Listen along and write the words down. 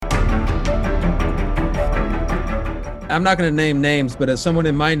I'm not going to name names, but as someone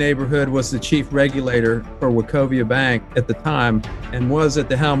in my neighborhood was the chief regulator for Wachovia Bank at the time and was at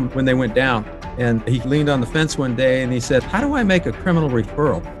the helm when they went down. And he leaned on the fence one day and he said, "How do I make a criminal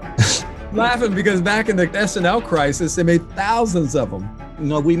referral?" Laughing because back in the S&L crisis, they made thousands of them.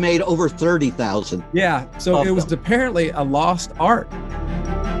 No, we made over 30,000. Yeah, so it was apparently a lost art.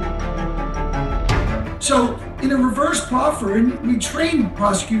 So in a reverse proffer, and we train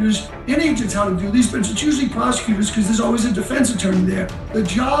prosecutors and agents how to do these, but it's usually prosecutors because there's always a defense attorney there. The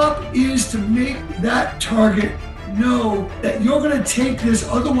job is to make that target know that you're going to take this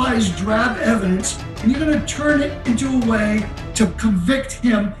otherwise drab evidence and you're going to turn it into a way to convict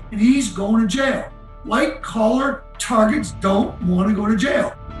him, and he's going to jail. White collar targets don't want to go to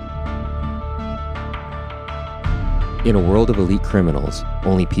jail. In a world of elite criminals,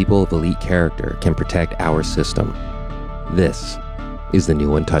 only people of elite character can protect our system. This is the new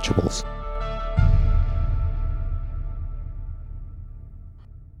Untouchables.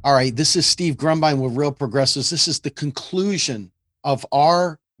 All right, this is Steve Grumbine with Real Progressives. This is the conclusion of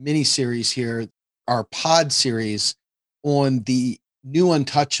our mini-series here, our pod series on the new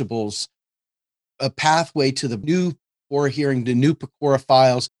Untouchables, a pathway to the new Pecora hearing, the new Pecora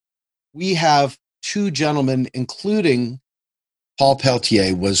Files. We have two gentlemen, including Paul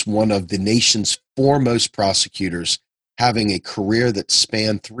Pelletier, was one of the nation's foremost prosecutors, having a career that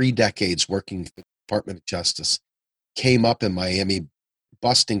spanned 3 decades working for the Department of Justice, came up in Miami,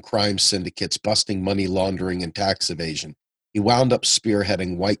 busting crime syndicates, busting money laundering and tax evasion. He wound up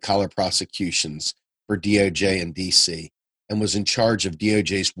spearheading white-collar prosecutions for DOJ and DC and was in charge of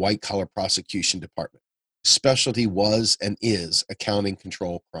DOJ's white-collar prosecution department. His specialty was and is accounting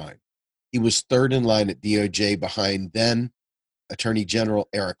control crime. He was third in line at DOJ behind then Attorney General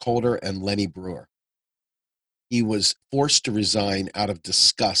Eric Holder and Lenny Brewer. He was forced to resign out of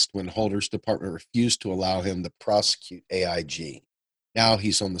disgust when Holder's department refused to allow him to prosecute AIG. Now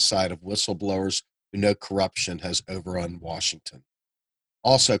he's on the side of whistleblowers who know corruption has overrun Washington.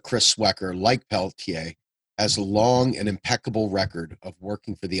 Also, Chris Swecker, like Pelletier, has a long and impeccable record of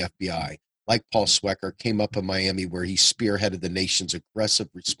working for the FBI. Like Paul Swecker, came up in Miami where he spearheaded the nation's aggressive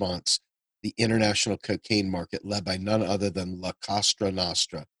response to the international cocaine market led by none other than La Cosa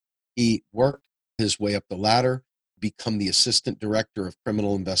Nostra. He worked his way up the ladder, become the assistant director of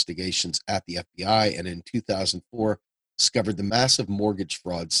criminal investigations at the FBI, and in 2004, discovered the massive mortgage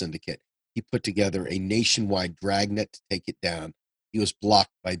fraud syndicate. He put together a nationwide dragnet to take it down. He was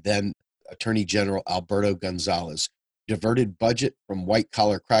blocked by then Attorney General Alberto Gonzalez, diverted budget from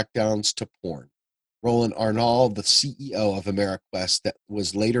white-collar crackdowns to porn. Roland Arnault, the CEO of AmeriQuest, that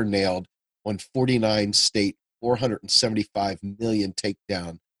was later nailed on 49 state, $475 million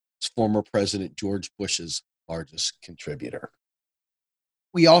takedown, was former President George Bush's largest contributor.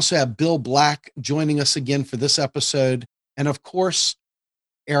 We also have Bill Black joining us again for this episode, and of course,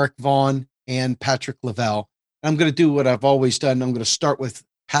 Eric Vaughn and Patrick Lavelle. I'm going to do what I've always done. I'm going to start with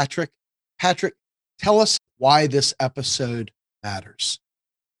Patrick. Patrick, tell us why this episode matters.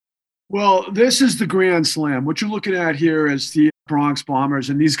 Well, this is the Grand Slam. What you're looking at here is the Bronx Bombers,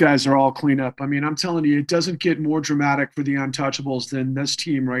 and these guys are all cleanup. I mean, I'm telling you, it doesn't get more dramatic for the Untouchables than this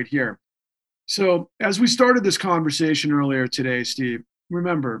team right here. So as we started this conversation earlier today, Steve,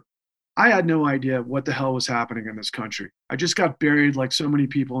 remember, I had no idea what the hell was happening in this country. I just got buried like so many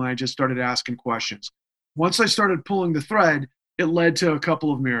people, and I just started asking questions. Once I started pulling the thread, it led to a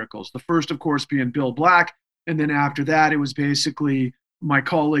couple of miracles. The first, of course, being Bill Black. And then after that, it was basically my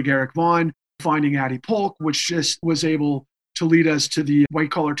colleague, Eric Vaughn, finding Addie Polk, which just was able to lead us to the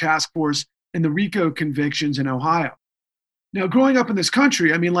White Collar Task Force and the RICO convictions in Ohio. Now, growing up in this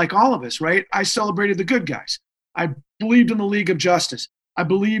country, I mean, like all of us, right? I celebrated the good guys. I believed in the League of Justice. I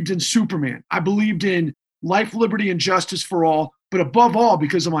believed in Superman. I believed in life, liberty, and justice for all. But above all,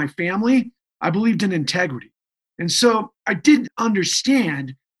 because of my family, I believed in integrity. And so I didn't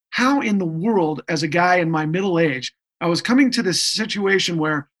understand how in the world, as a guy in my middle age, I was coming to this situation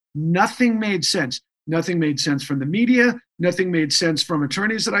where nothing made sense. Nothing made sense from the media. Nothing made sense from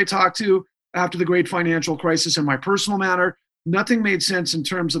attorneys that I talked to after the great financial crisis in my personal matter. Nothing made sense in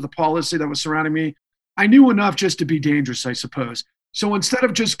terms of the policy that was surrounding me. I knew enough just to be dangerous, I suppose. So instead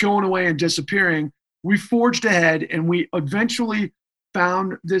of just going away and disappearing, we forged ahead and we eventually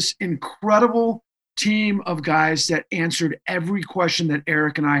found this incredible team of guys that answered every question that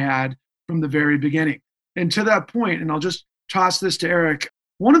Eric and I had from the very beginning. And to that point, and I'll just toss this to Eric,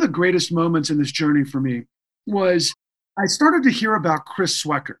 one of the greatest moments in this journey for me was I started to hear about Chris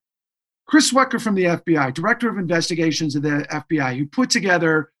Swecker. Chris Swecker from the FBI, Director of Investigations of the FBI, who put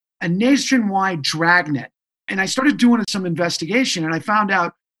together a nationwide dragnet. And I started doing some investigation, and I found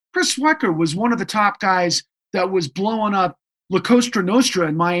out Chris Swecker was one of the top guys that was blowing up La Costa Nostra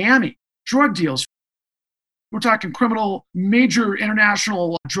in Miami, drug deals. We're talking criminal, major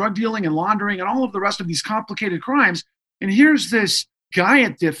international drug dealing and laundering and all of the rest of these complicated crimes. And here's this guy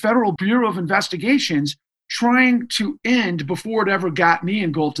at the Federal Bureau of Investigations trying to end, before it ever got me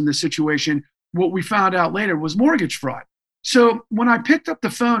engulfed in this situation, what we found out later was mortgage fraud. So when I picked up the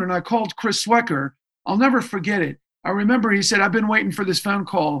phone and I called Chris Swecker, I'll never forget it. I remember he said, I've been waiting for this phone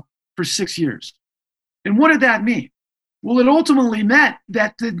call for 6 years. And what did that mean? Well, it ultimately meant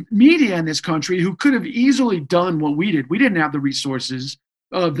that the media in this country, who could have easily done what we did, we didn't have the resources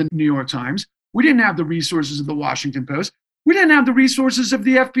of the New York Times. We didn't have the resources of the Washington Post. We didn't have the resources of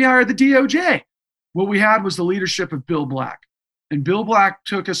the FBI or the DOJ. What we had was the leadership of Bill Black. And Bill Black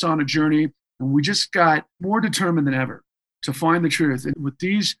took us on a journey, and we just got more determined than ever to find the truth. And with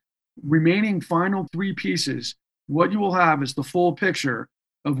these remaining final 3 pieces, what you will have is the full picture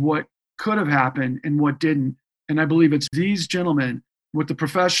of what could have happened and what didn't. And I believe it's these gentlemen with the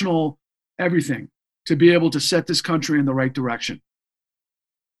professional everything to be able to set this country in the right direction.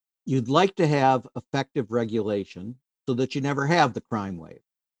 You'd like to have effective regulation so that you never have the crime wave,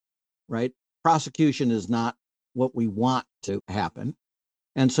 right? Prosecution is not what we want to happen.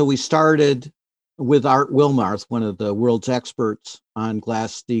 And so we started with Art Wilmarth, one of the world's experts on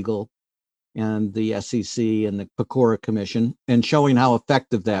Glass-Steagall and the SEC and the Pecora Commission, and showing how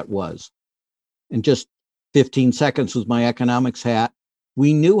effective that was. And just 15 seconds with my economics hat,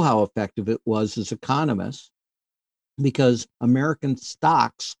 we knew how effective it was as economists because American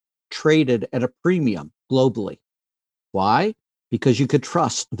stocks traded at a premium globally. Why? Because you could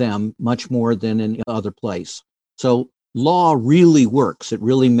trust them much more than any other place. So law really works. It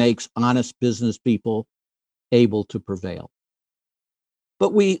really makes honest business people able to prevail.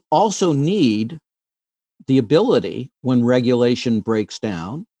 But we also need the ability, when regulation breaks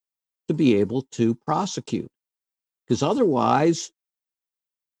down, to be able to prosecute. Because otherwise,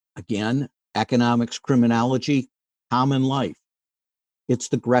 again, economics, criminology, common life. It's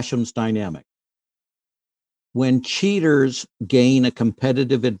the Gresham's dynamic. When cheaters gain a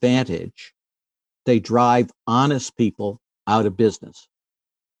competitive advantage, they drive honest people out of business.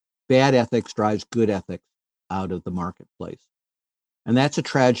 Bad ethics drives good ethics out of the marketplace. And that's a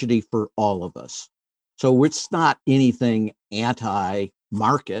tragedy for all of us. So it's not anything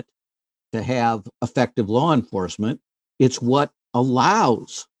anti-market to have effective law enforcement. It's what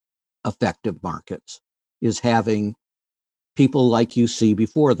allows effective markets, is having people like you see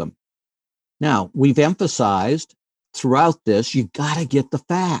before them. Now, we've emphasized throughout this, you've got to get the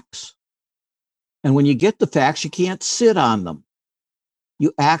facts. And when you get the facts, you can't sit on them.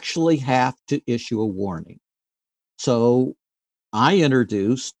 You actually have to issue a warning. So I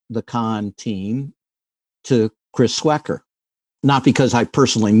introduced the con team to Chris Swecker, not because I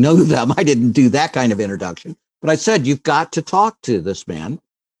personally know them. I didn't do that kind of introduction, but I said, you've got to talk to this man.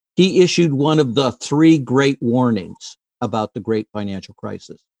 He issued one of the 3 great warnings about the great financial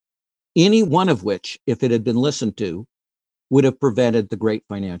crisis, any one of which, if it had been listened to, would have prevented the great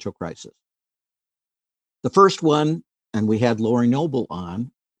financial crisis. The first one, and we had Lori Noble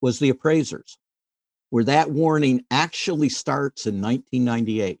on, was the appraisers, where that warning actually starts in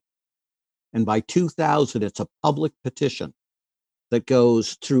 1998. And by 2000, it's a public petition that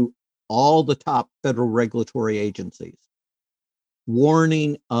goes through all the top federal regulatory agencies,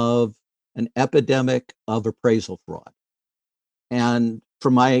 warning of an epidemic of appraisal fraud. And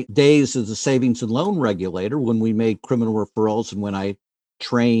from my days as a savings and loan regulator, when we made criminal referrals and when I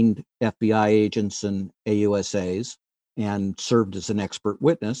trained FBI agents and AUSAs and served as an expert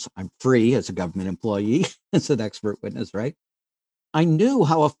witness, I'm free as a government employee as an expert witness, right? I knew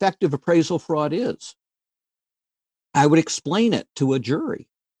how effective appraisal fraud is. I would explain it to a jury.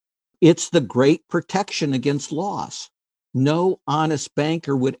 It's the great protection against loss. No honest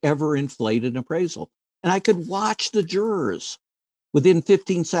banker would ever inflate an appraisal. And I could watch the jurors within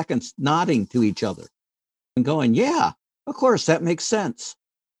 15 seconds nodding to each other and going, yeah, of course, that makes sense.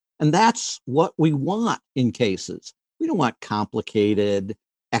 And that's what we want in cases. We don't want complicated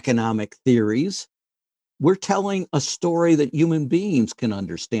economic theories. We're telling a story that human beings can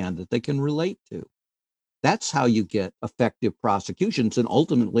understand, that they can relate to. That's how you get effective prosecutions. And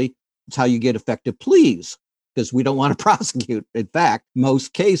ultimately, it's how you get effective pleas, because we don't want to prosecute, in fact,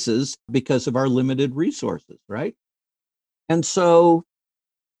 most cases because of our limited resources, right? And so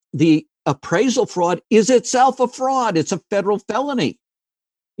the appraisal fraud is itself a fraud. It's a federal felony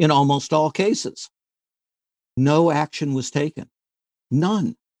in almost all cases. No action was taken.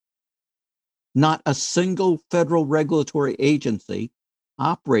 None. Not a single federal regulatory agency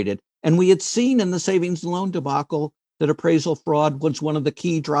operated. And we had seen in the savings and loan debacle that appraisal fraud was one of the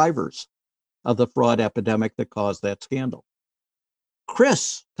key drivers of the fraud epidemic that caused that scandal.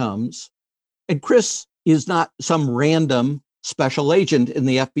 Chris comes, and Chris is not some random special agent in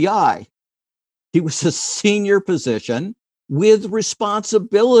the FBI. He was a senior position with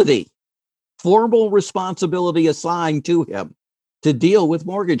responsibility, formal responsibility assigned to him to deal with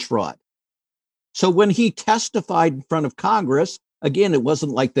mortgage fraud. So when he testified in front of Congress, again, it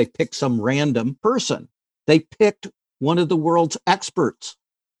wasn't like they picked some random person. They picked one of the world's experts.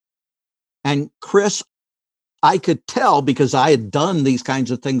 And Chris, I could tell, because I had done these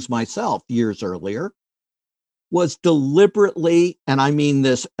kinds of things myself years earlier, was deliberately, and I mean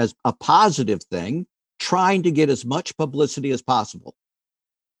this as a positive thing, trying to get as much publicity as possible.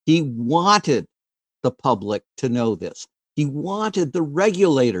 He wanted the public to know this. He wanted the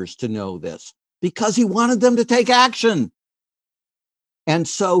regulators to know this because he wanted them to take action. And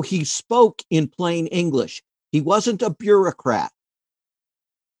so he spoke in plain English. He wasn't a bureaucrat.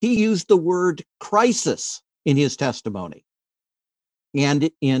 He used the word crisis in his testimony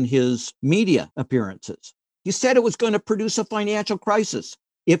and in his media appearances. He said it was going to produce a financial crisis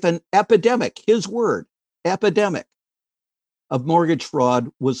if an epidemic, his word, epidemic of mortgage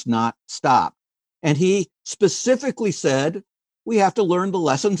fraud was not stopped. And he specifically said, we have to learn the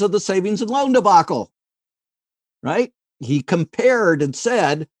lessons of the savings and loan debacle, right? He compared and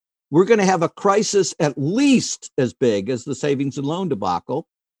said, we're going to have a crisis at least as big as the savings and loan debacle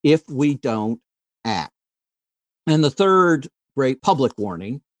if we don't act. And the third great public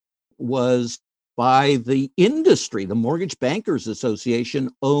warning was by the industry. The Mortgage Bankers Association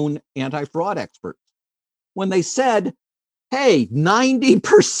own anti-fraud experts. When they said, hey,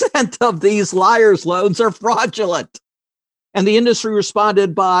 90% of these liars' loans are fraudulent. And the industry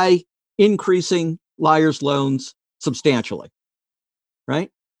responded by increasing liars' loans substantially,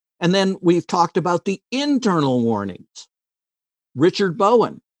 right? And then we've talked about the internal warnings. Richard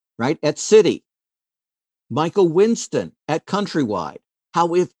Bowen, right, at Citi. Michael Winston at Countrywide.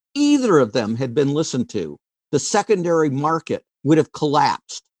 How if either of them had been listened to, the secondary market would have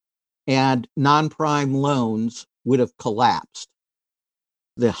collapsed and non-prime loans would have collapsed.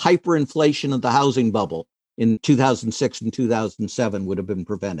 The hyperinflation of the housing bubble in 2006 and 2007 would have been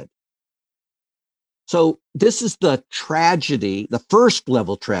prevented. So this is the tragedy, the first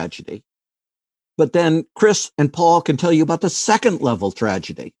level tragedy. But then Chris and Paul can tell you about the second level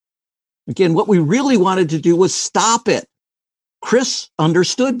tragedy. Again, what we really wanted to do was stop it. Chris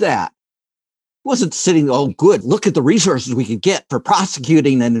understood that. He wasn't sitting, oh, good, look at the resources we could get for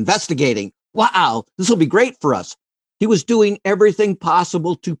prosecuting and investigating. Wow, this will be great for us. He was doing everything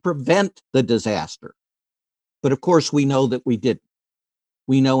possible to prevent the disaster. But of course, we know that we didn't.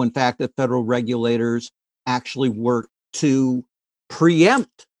 We know, in fact, that federal regulators actually worked to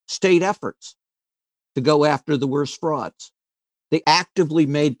preempt state efforts to go after the worst frauds. They actively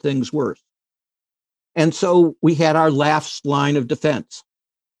made things worse. And so we had our last line of defense,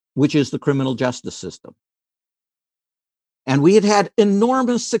 which is the criminal justice system. And we had had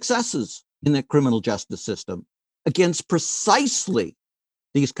enormous successes in the criminal justice system against precisely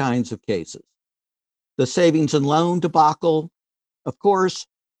these kinds of cases. The savings and loan debacle, of course,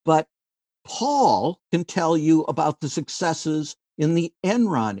 but Paul can tell you about the successes in the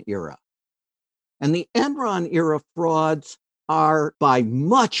Enron era. And the Enron era frauds are by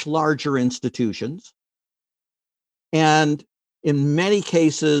much larger institutions and in many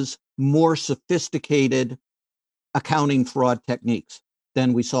cases more sophisticated accounting fraud techniques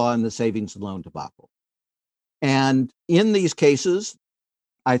than we saw in the savings and loan debacle. And in these cases,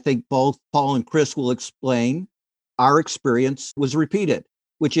 I think both Paul and Chris will explain, our experience was repeated,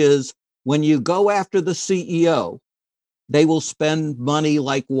 which is when you go after the CEO, they will spend money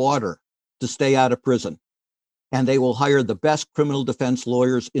like water to stay out of prison. And they will hire the best criminal defense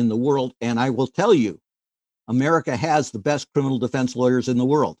lawyers in the world. And I will tell you, America has the best criminal defense lawyers in the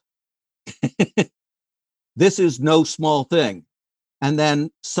world. This is no small thing. And then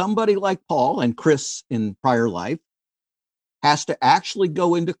somebody like Paul and Chris in prior life has to actually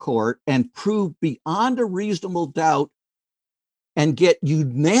go into court and prove beyond a reasonable doubt and get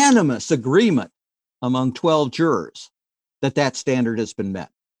unanimous agreement among 12 jurors that that standard has been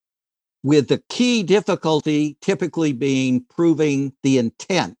met. With the key difficulty typically being proving the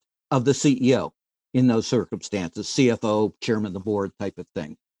intent of the CEO in those circumstances, CFO, chairman of the board type of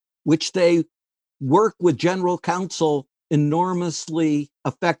thing, which they work with general counsel enormously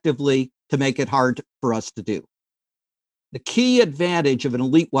effectively to make it hard for us to do. The key advantage of an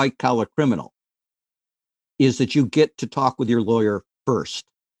elite white collar criminal is that you get to talk with your lawyer first.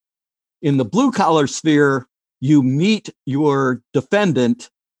 In the blue collar sphere, you meet your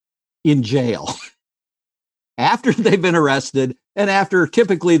defendant in jail. After they've been arrested, and after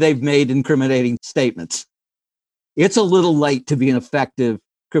typically they've made incriminating statements. It's a little late to be an effective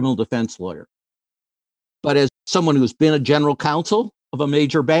criminal defense lawyer. But as someone who's been a general counsel of a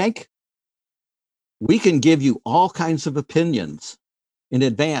major bank, we can give you all kinds of opinions in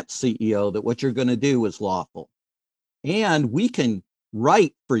advance, CEO, that what you're going to do is lawful. And we can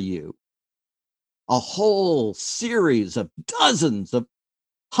write for you a whole series of dozens of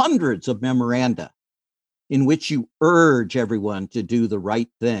hundreds of memoranda in which you urge everyone to do the right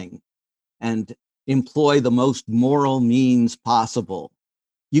thing and employ the most moral means possible.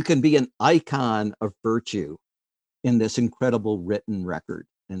 You can be an icon of virtue in this incredible written record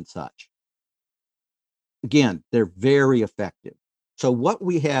and such. Again, they're very effective. So what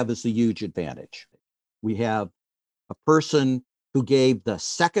we have is a huge advantage. We have a person who gave the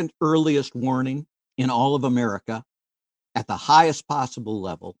second earliest warning in all of America at the highest possible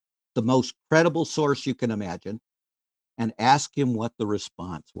level, the most credible source you can imagine, and ask him what the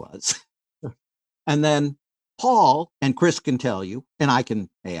response was. And then Paul and Chris can tell you, and I can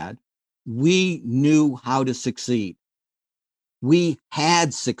add, we knew how to succeed. We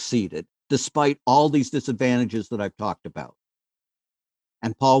had succeeded despite all these disadvantages that I've talked about.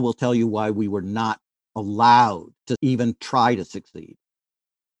 And Paul will tell you why we were not allowed to even try to succeed.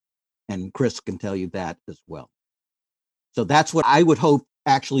 And Chris can tell you that as well. So that's what I would hope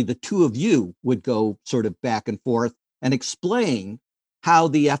actually the two of you would go sort of back and forth and explain how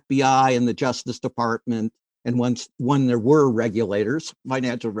the FBI and the Justice Department, and when there were regulators,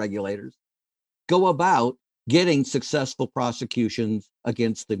 financial regulators, go about getting successful prosecutions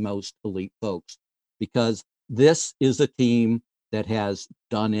against the most elite folks, because this is a team that has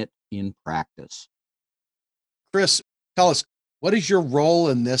done it in practice. Chris, tell us, what is your role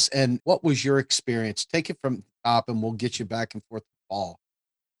in this and what was your experience? Take it from the top and we'll get you back and forth with Paul.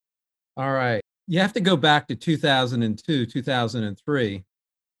 All right. You have to go back to 2002, 2003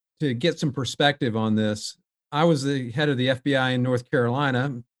 to get some perspective on this. I was the head of the FBI in North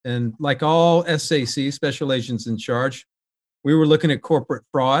Carolina, and like all SAC, Special Agents in Charge, we were looking at corporate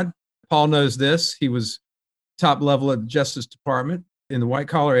fraud. Paul knows this. He was top level at the Justice Department in the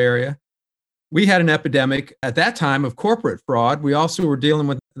white-collar area. We had an epidemic at that time of corporate fraud. We also were dealing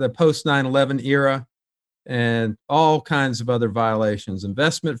with the post-9/11 era and all kinds of other violations,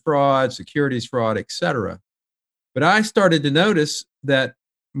 investment fraud, securities fraud, et cetera. But I started to notice that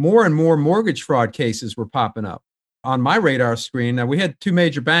more and more mortgage fraud cases were popping up on my radar screen. Now, we had two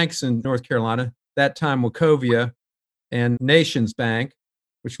major banks in North Carolina, that time Wachovia and Nations Bank,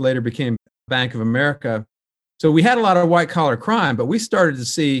 which later became Bank of America. So we had a lot of white-collar crime, but we started to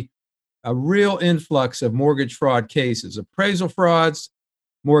see a real influx of mortgage fraud cases, appraisal frauds,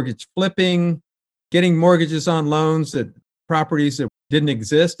 mortgage flipping, getting mortgages on loans that properties that didn't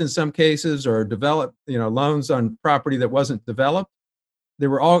exist in some cases, or developed, loans on property that wasn't developed. There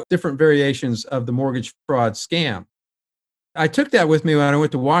were all different variations of the mortgage fraud scam. I took that with me when I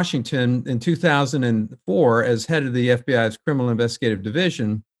went to Washington in 2004 as head of the FBI's Criminal Investigative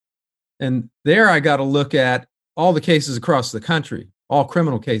Division. And there I got to look at all the cases across the country, all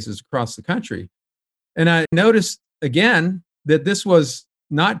criminal cases across the country. And I noticed again that this was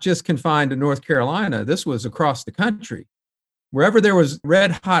not just confined to North Carolina, this was across the country. Wherever there was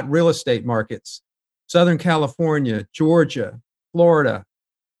red hot real estate markets, Southern California, Georgia, Florida,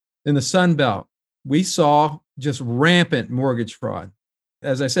 in the Sun Belt, we saw just rampant mortgage fraud.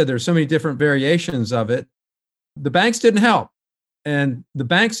 As I said, there's so many different variations of it. The banks didn't help. And the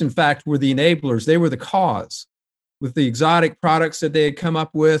banks, in fact, were the enablers. They were the cause. With the exotic products that they had come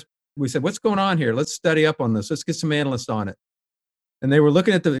up with, we said, what's going on here? Let's study up on this. Let's get some analysts on it. And they were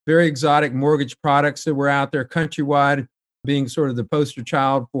looking at the very exotic mortgage products that were out there countrywide, being sort of the poster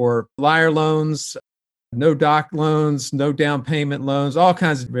child for liar loans, no doc loans, no down payment loans, all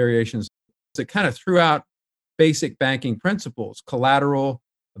kinds of variations. It kind of threw out basic banking principles, collateral,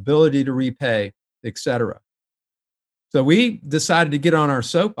 ability to repay, et cetera. So we decided to get on our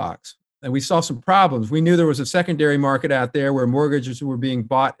soapbox, and we saw some problems. We knew there was a secondary market out there where mortgages were being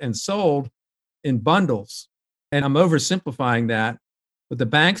bought and sold in bundles. And I'm oversimplifying that, but the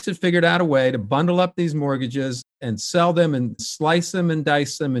banks had figured out a way to bundle up these mortgages and sell them and slice them and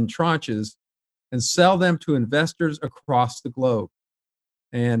dice them in tranches and sell them to investors across the globe.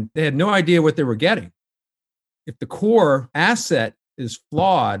 And they had no idea what they were getting. If the core asset is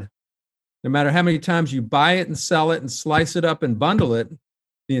flawed, no matter how many times you buy it and sell it and slice it up and bundle it,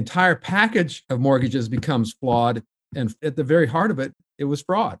 the entire package of mortgages becomes flawed. And at the very heart of it, it was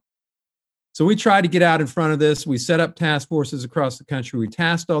fraud. So we tried to get out in front of this. We set up task forces across the country. We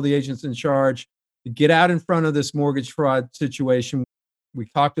tasked all the agents in charge to get out in front of this mortgage fraud situation. We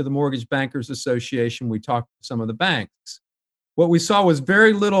talked to the Mortgage Bankers Association. We talked to some of the banks. what we saw was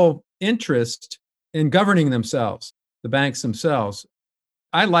very little interest in governing themselves, the banks themselves.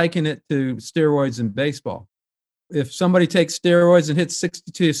 I liken it to steroids in baseball. If somebody takes steroids and hits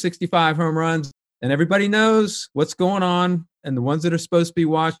 62, 65 home runs, and everybody knows what's going on, and the ones that are supposed to be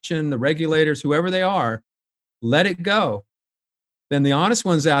watching, the regulators, whoever they are, let it go. Then the honest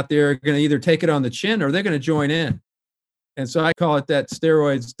ones out there are going to either take it on the chin or they're going to join in. And so I call it that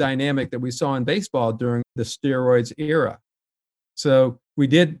steroids dynamic that we saw in baseball during the steroids era. So we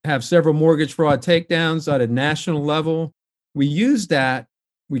did have several mortgage fraud takedowns at a national level. We used that.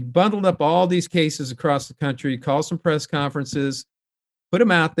 We bundled up all these cases across the country, called some press conferences, put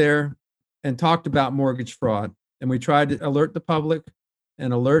them out there, and talked about mortgage fraud. And we tried to alert the public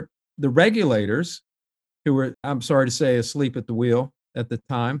and alert the regulators who were, I'm sorry to say, asleep at the wheel at the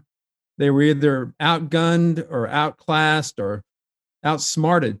time. They were either outgunned or outclassed or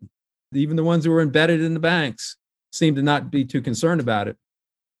outsmarted. Even the ones who were embedded in the banks seemed to not be too concerned about it.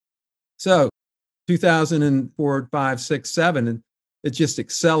 So 2004, 5, 6, 7, and it just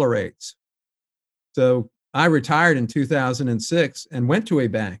accelerates. So I retired in 2006 and went to a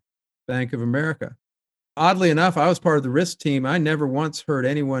bank, Bank of America. Oddly enough, I was part of the risk team. I never once heard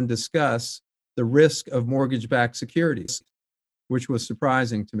anyone discuss the risk of mortgage-backed securities, which was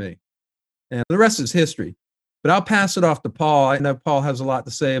surprising to me. And the rest is history. But I'll pass it off to Paul. I know Paul has a lot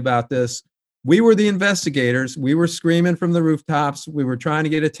to say about this. We were the investigators. We were screaming from the rooftops. We were trying to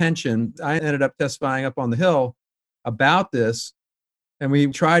get attention. I ended up testifying up on the Hill about this. And we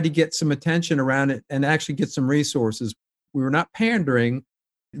tried to get some attention around it and actually get some resources. We were not pandering.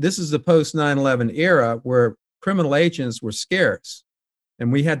 This is the post 9/11 era where criminal agents were scarce.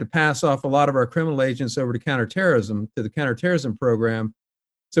 And we had to pass off a lot of our criminal agents over to counterterrorism, to the counterterrorism program.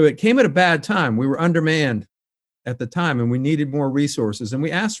 So it came at a bad time. We were undermanned at the time and we needed more resources. And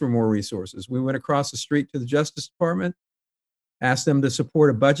we asked for more resources. We went across the street to the Justice Department, asked them to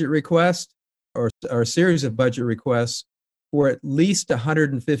support a budget request or a series of budget requests for at least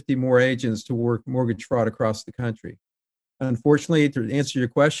 150 more agents to work mortgage fraud across the country. Unfortunately, to answer your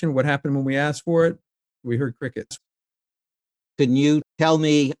question, what happened when we asked for it? We heard crickets. Can you tell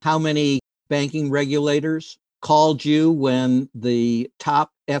me how many banking regulators called you when the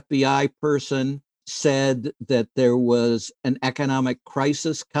top FBI person said that there was an economic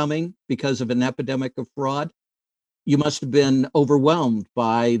crisis coming because of an epidemic of fraud? You must have been overwhelmed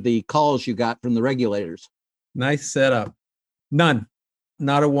by the calls you got from the regulators. Nice setup. None.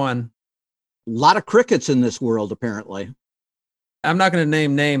 Not a one. A lot of crickets in this world, apparently. I'm not going to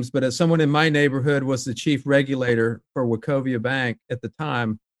name names, but as someone in my neighborhood was the chief regulator for Wachovia Bank at the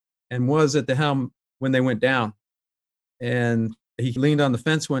time and was at the helm when they went down. And he leaned on the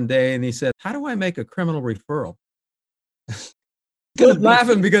fence one day and he said, "How do I make a criminal referral?" I was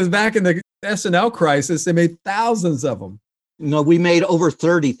laughing because back in the S&L crisis, they made thousands of them. No, we made over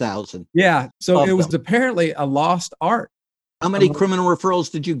 30,000. Yeah. So it was apparently a lost art. How many criminal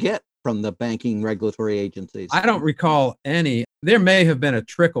referrals did you get from the banking regulatory agencies? I don't recall any. There may have been a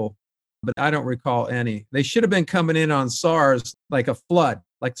trickle, but I don't recall any. They should have been coming in on SARS like a flood,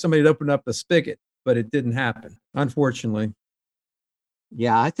 like somebody had opened up a spigot, but it didn't happen, unfortunately.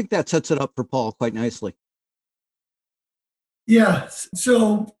 Yeah, I think that sets it up for Paul quite nicely. Yeah.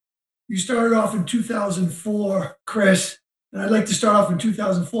 So you started off in 2004, Chris, and I'd like to start off in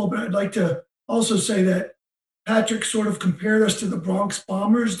 2004, but I'd like to also say that Patrick sort of compared us to the Bronx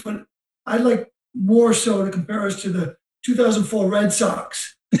Bombers, but I'd like more so to compare us to the 2004 Red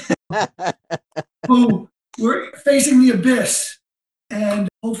Sox, who were facing the abyss and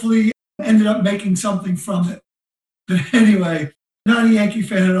hopefully ended up making something from it. But anyway, not a Yankee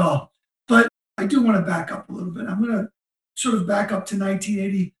fan at all. But I do want to back up a little bit. I'm going to sort of back up to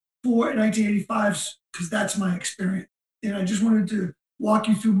 1984 and 1985 because that's my experience. And I just wanted to walk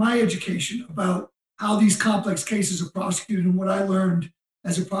you through my education about how these complex cases are prosecuted and what I learned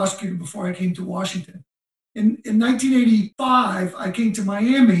as a prosecutor before I came to Washington. In 1985, I came to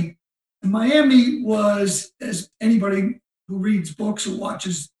Miami, and Miami was, as anybody who reads books or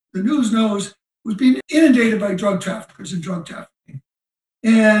watches the news knows, was being inundated by drug traffickers and drug trafficking.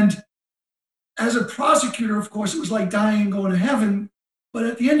 And as a prosecutor, of course, it was like dying and going to heaven. But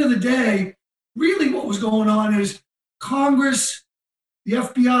at the end of the day, really what was going on is Congress, the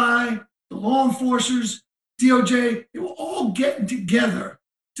FBI, the law enforcers, DOJ, they were all getting together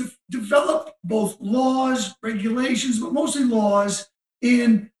to develop both laws, regulations, but mostly laws,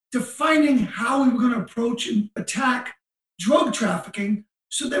 in defining how we were going to approach and attack drug trafficking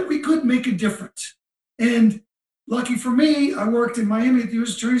so that we could make a difference. And lucky for me, I worked in Miami at the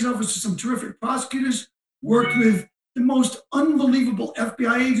U.S. Attorney's Office with some terrific prosecutors, worked with the most unbelievable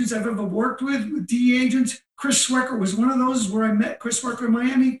FBI agents I've ever worked with DEA agents. Chris Swecker was one of those, where I met Chris Swecker in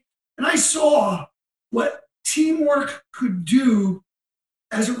Miami. And I saw what teamwork could do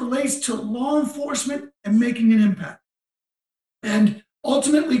as it relates to law enforcement and making an impact. And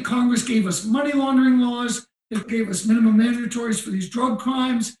ultimately, Congress gave us money laundering laws. It gave us minimum mandatories for these drug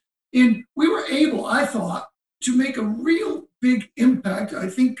crimes. And we were able, I thought, to make a real big impact. I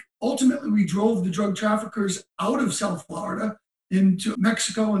think ultimately we drove the drug traffickers out of South Florida into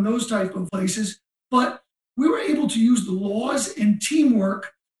Mexico and those type of places. But we were able to use the laws and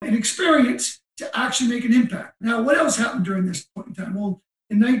teamwork and experience to actually make an impact. Now, what else happened during this point in time? Well,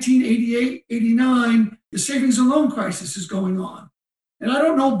 in 1988, 89, the savings and loan crisis is going on. And I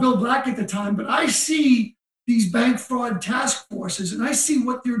don't know Bill Black at the time, but I see these bank fraud task forces and I see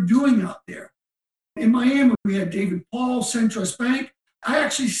what they're doing out there. In Miami, we had David Paul, Centrust Bank. I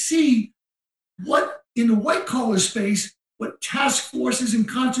actually see what, in the white collar space, what task forces and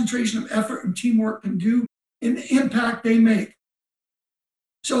concentration of effort and teamwork can do and the impact they make.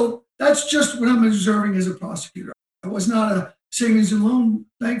 So that's just what I'm observing as a prosecutor. I was not a savings and loan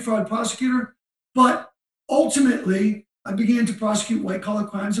bank fraud prosecutor, but ultimately I began to prosecute white collar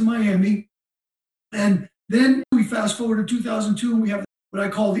crimes in Miami. And then we fast forward to 2002 and we have what I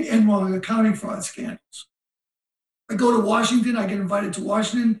call the Enron accounting fraud scandals. I go to Washington, I get invited to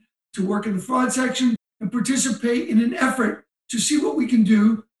Washington to work in the fraud section and participate in an effort to see what we can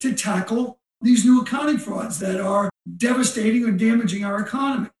do to tackle these new accounting frauds that are devastating or damaging our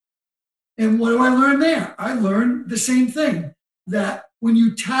economy. And what do I learn there? I learned the same thing, that when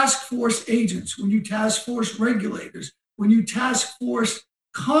you task force agents, when you task force regulators, when you task force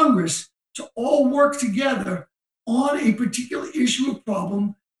Congress to all work together on a particular issue or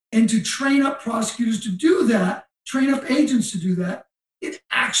problem and to train up prosecutors to do that, train up agents to do that, it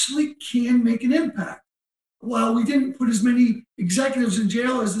actually can make an impact. While we didn't put as many executives in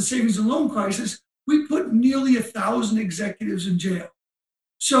jail as the savings and loan crisis, we put nearly 1,000 executives in jail.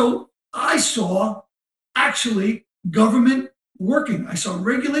 So I saw actually government working. I saw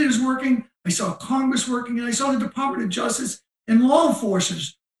regulators working, I saw Congress working, and I saw the Department of Justice and law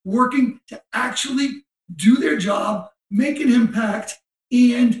enforcers working to actually do their job, make an impact,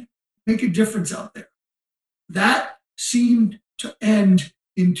 and make a difference out there. That seemed to end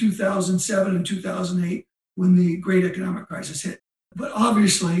in 2007 and 2008 when the great economic crisis hit. But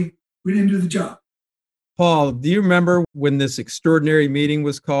obviously, we didn't do the job. Paul, do you remember when this extraordinary meeting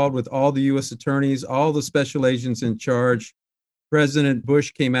was called with all the U.S. attorneys, all the special agents in charge? President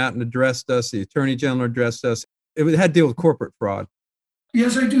Bush came out and addressed us. The Attorney General addressed us. It had to deal with corporate fraud.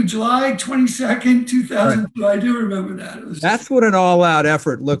 Yes, I do. July 22nd, 2002. Right. I do remember that. That's what an all-out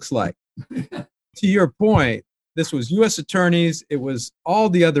effort looks like. To your point, this was U.S. attorneys. It was all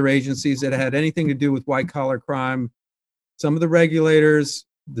the other agencies that had anything to do with white-collar crime. Some of the regulators,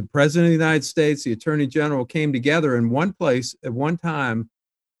 the President of the United States, the Attorney General came together in one place at one time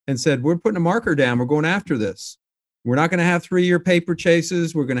and said, we're putting a marker down. We're going after this. We're not going to have 3-year paper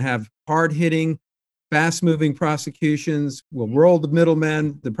chases. We're going to have hard-hitting, fast-moving prosecutions. We'll roll the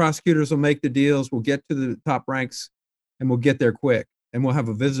middlemen. The prosecutors will make the deals. We'll get to the top ranks, and we'll get there quick. And we'll have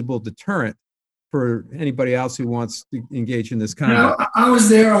a visible deterrent for anybody else who wants to engage in this kind of. I was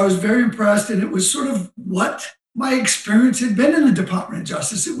there. I was very impressed. And it was sort of what my experience had been in the Department of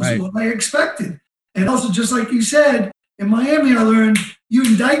Justice. It was right. What I expected. And also, just like you said, in Miami, I learned you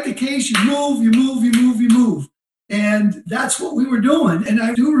indict the case, you move, you move, you move, you move. And that's what we were doing. And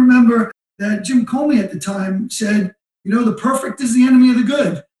I do remember that Jim Comey at the time said, the perfect is the enemy of the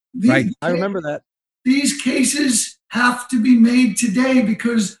good. Right. I remember that. These cases have to be made today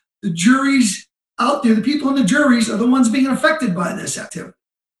because the juries out there, the people in the juries are the ones being affected by this activity.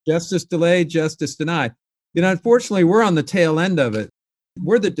 Justice delayed, justice denied. Unfortunately, we're on the tail end of it.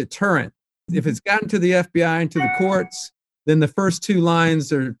 We're the deterrent. If it's gotten to the FBI and to the courts, then the first 2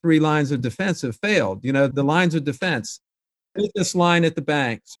 lines or 3 lines of defense have failed. The lines of defense, this line at the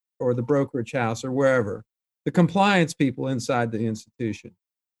banks or the brokerage house or wherever, the compliance people inside the institution.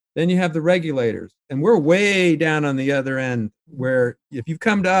 Then you have the regulators, and we're way down on the other end where if you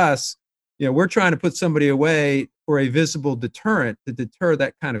come to us, we're trying to put somebody away for a visible deterrent to deter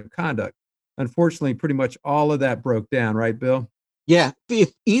that kind of conduct. Unfortunately, pretty much all of that broke down, right, Bill? Yeah.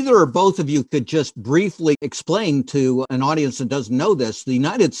 If either or both of you could just briefly explain to an audience that doesn't know this, the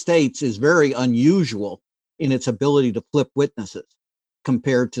United States is very unusual in its ability to flip witnesses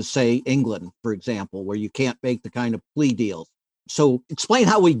compared to, say, England, for example, where you can't make the kind of plea deals. So explain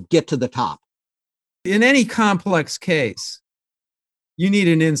how we get to the top. In any complex case, you need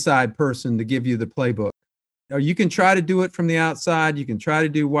an inside person to give you the playbook. You can try to do it from the outside. You can try to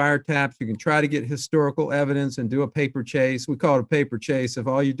do wiretaps. You can try to get historical evidence and do a paper chase. We call it a paper chase. If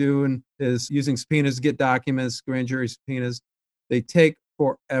all you're doing is using subpoenas to get documents, grand jury subpoenas, they take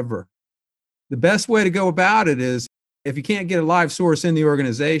forever. The best way to go about it is, if you can't get a live source in the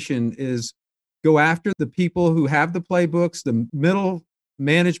organization, is go after the people who have the playbooks, the middle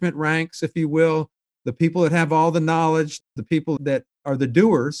management ranks, if you will, the people that have all the knowledge, the people that are the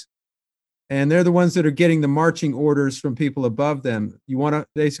doers. And they're the ones that are getting the marching orders from people above them. You want to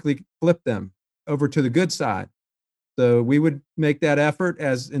basically flip them over to the good side. So we would make that effort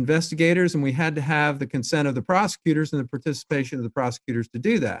as investigators, and we had to have the consent of the prosecutors and the participation of the prosecutors to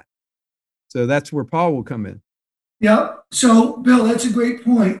do that. So that's where Paul will come in. Yeah. So, Bill, that's a great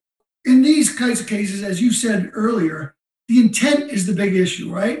point. In these kinds of cases, as you said earlier, the intent is the big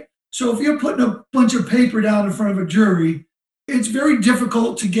issue, right? So if you're putting a bunch of paper down in front of a jury, it's very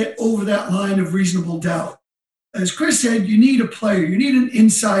difficult to get over that line of reasonable doubt. As Chris said, you need a player, you need an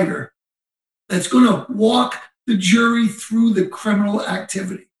insider that's going to walk the jury through the criminal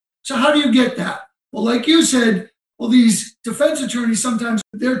activity. So how do you get that? Well, like you said, well, these defense attorneys, sometimes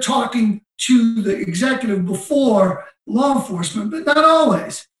they're talking to the executive before law enforcement, but not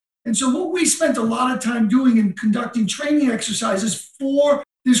always. And so what we spent a lot of time doing in conducting training exercises for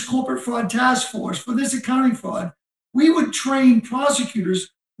this corporate fraud task force, for this accounting fraud, we would train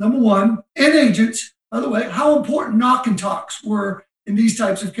prosecutors, number one, and agents, by the way, how important knock and talks were in these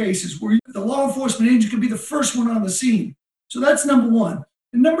types of cases, where the law enforcement agent can be the first one on the scene. So that's number one.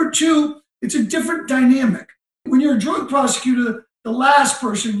 And number two, it's a different dynamic. When you're a drug prosecutor, the last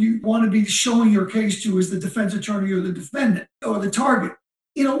person you want to be showing your case to is the defense attorney or the defendant or the target.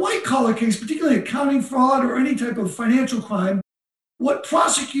 In a white-collar case, particularly accounting fraud or any type of financial crime, what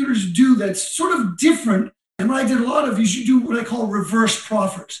prosecutors do that's sort of different, and what I did a lot of, is you do what I call reverse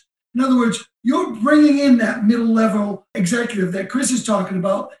proffers. In other words, you're bringing in that middle-level executive that Chris is talking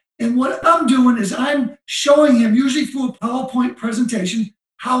about, and what I'm doing is I'm showing him, usually through a PowerPoint presentation,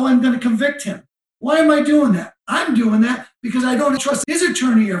 how I'm going to convict him. Why am I doing that? I'm doing that because I don't trust his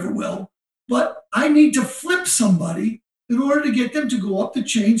attorney ever will, but I need to flip somebody in order to get them to go up the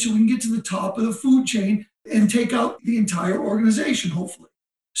chain so we can get to the top of the food chain and take out the entire organization, hopefully.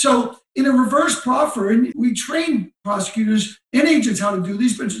 So in a reverse proffer, and we train prosecutors and agents how to do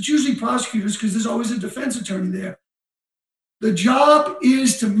these, but it's usually prosecutors because there's always a defense attorney there. The job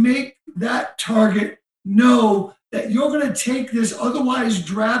is to make that target know that you're going to take this otherwise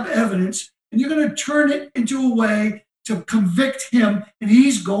drab evidence and you're going to turn it into a way to convict him, and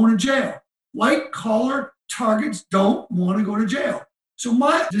he's going to jail. White-collar targets don't want to go to jail. So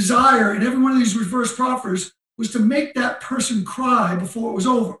my desire in every one of these reverse proffers was to make that person cry before it was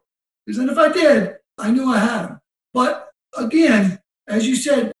over. Because then if I did, I knew I had him. But again, as you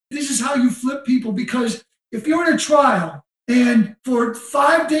said, this is how you flip people, because if you're in a trial and for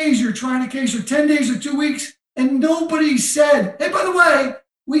 5 days you're trying a case, or 10 days or 2 weeks, and nobody said, hey, by the way,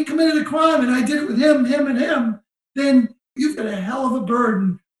 we committed a crime and I did it with him, and him, then you've got a hell of a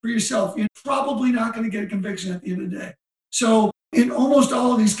burden for yourself. You're probably not going to get a conviction at the end of the day. So in almost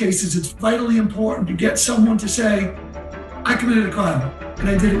all of these cases, it's vitally important to get someone to say, I committed a crime and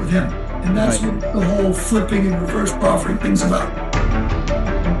I did it with him. And that's what the whole flipping and reverse proffering thing's about.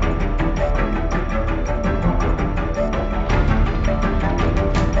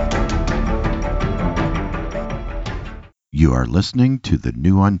 You are listening to The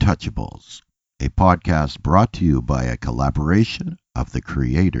New Untouchables, a podcast brought to you by a collaboration of the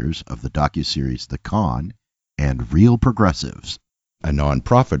creators of the docuseries The Con and Real Progressives, a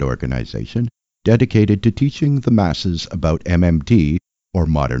non-profit organization dedicated to teaching the masses about MMT, or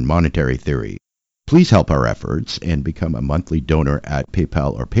modern monetary theory. Please help our efforts and become a monthly donor at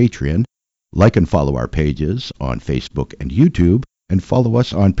PayPal or Patreon. Like and follow our pages on Facebook and YouTube, and follow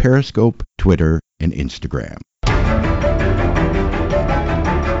us on Periscope, Twitter, and Instagram.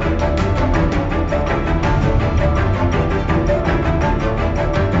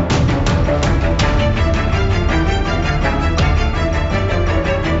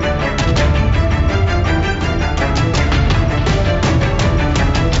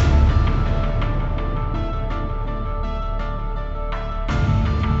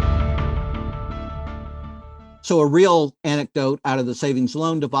 So a real anecdote out of the savings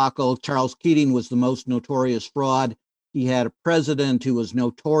loan debacle: Charles Keating was the most notorious fraud. He had a president who was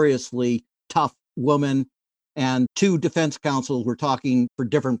notoriously tough woman, and two defense counsels were talking for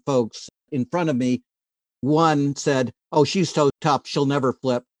different folks in front of me. One said, oh, she's so tough, she'll never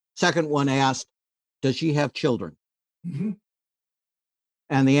flip. Second one asked, does she have children? Mm-hmm.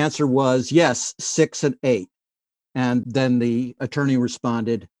 And the answer was yes, 6 and 8. And then the attorney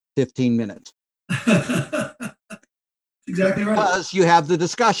responded, 15 minutes. Exactly right. Because you have the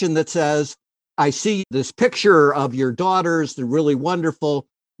discussion that says, I see this picture of your daughters. They're really wonderful.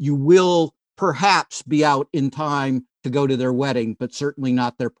 You will perhaps be out in time to go to their wedding, but certainly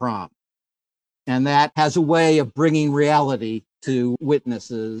not their prom. And that has a way of bringing reality to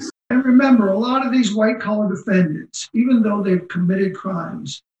witnesses. And remember, a lot of these white-collar defendants, even though they've committed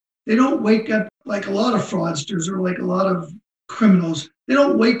crimes, they don't wake up like a lot of fraudsters or like a lot of criminals. They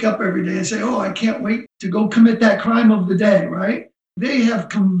don't wake up every day and say, oh, I can't wait to go commit that crime of the day, right? They have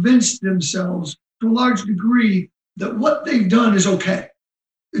convinced themselves to a large degree that what they've done is okay.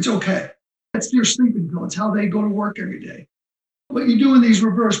 It's okay. That's their sleeping pill. It's how they go to work every day. What you do in these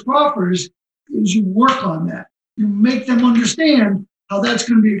reverse proffers is you work on that. You make them understand how that's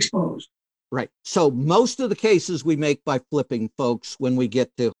going to be exposed. Right. So most of the cases we make by flipping folks when we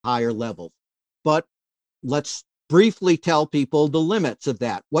get to higher levels. But let's briefly tell people the limits of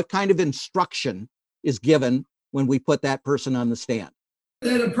that. What kind of instruction is given when we put that person on the stand?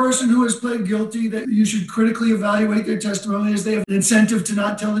 That a person who has pled guilty, that you should critically evaluate their testimony, as they have an incentive to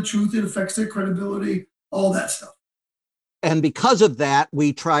not tell the truth. It affects their credibility, all that stuff. And because of that,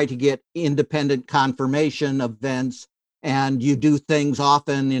 we try to get independent confirmation of events. And you do things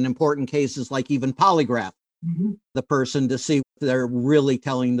often in important cases like even polygraph the person to see if they're really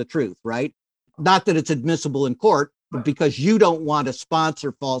telling the truth, right? Not that it's admissible in court, but because you don't want to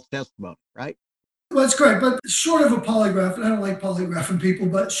sponsor false testimony, right? Well, that's correct. But short of a polygraph, and I don't like polygraphing people,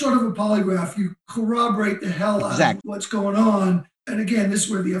 but short of a polygraph, you corroborate the hell out of what's going on. And again, this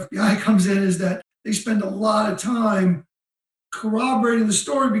is where the FBI comes in, is that they spend a lot of time corroborating the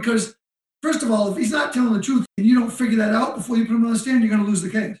story because, first of all, if he's not telling the truth and you don't figure that out before you put him on the stand, you're going to lose the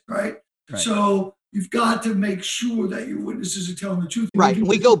case, right? So you've got to make sure that your witnesses are telling the truth. Right. And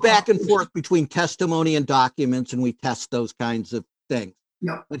we go back and forth between testimony and documents, and we test those kinds of things.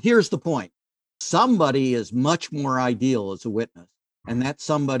 Yeah. But here's the point. Somebody is much more ideal as a witness, and that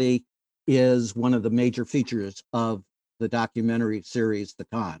somebody is one of the major features of the documentary series, The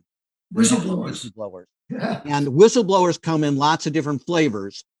Con. Whistleblowers. Yeah. And whistleblowers come in lots of different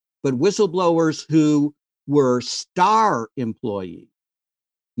flavors, but whistleblowers who were star employees,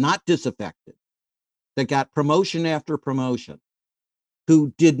 not disaffected, that got promotion after promotion,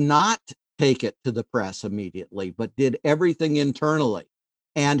 who did not take it to the press immediately, but did everything internally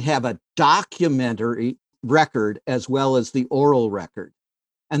and have a documentary record as well as the oral record.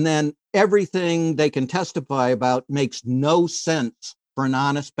 And then everything they can testify about makes no sense for an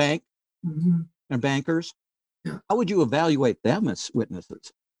honest bank and bankers. Yeah. How would you evaluate them as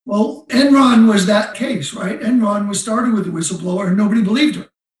witnesses? Well, Enron was that case, right? Enron was started with a whistleblower and nobody believed her.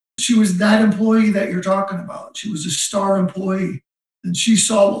 She was that employee that you're talking about. She was a star employee and she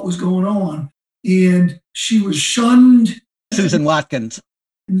saw what was going on and she was shunned. Susan Watkins.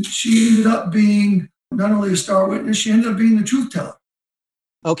 And she ended up being not only a star witness, she ended up being the truth teller.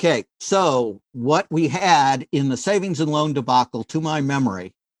 Okay, so what we had in the savings and loan debacle, to my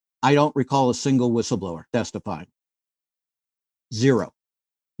memory, I don't recall a single whistleblower testifying. Zero.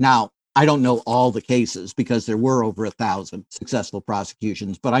 Now, I don't know all the cases because there were over 1,000 successful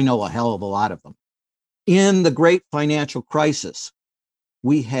prosecutions, but I know a hell of a lot of them. In the great financial crisis,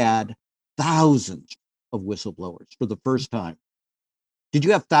 we had thousands of whistleblowers for the first time. Did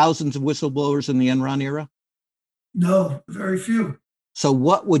you have thousands of whistleblowers in the Enron era? No, very few. So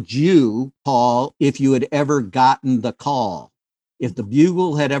what would you, Paul, if you had ever gotten the call, if the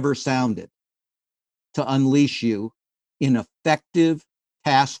bugle had ever sounded to unleash you in effective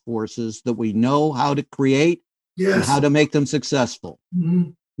task forces that we know how to create and how to make them successful?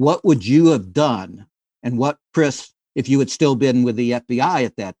 What would you have done? And what, Chris, if you had still been with the FBI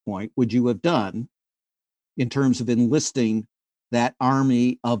at that point, would you have done in terms of enlisting that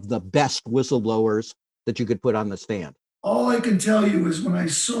army of the best whistleblowers that you could put on the stand? All I can tell you is when I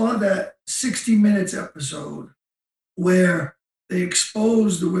saw that 60 Minutes episode where they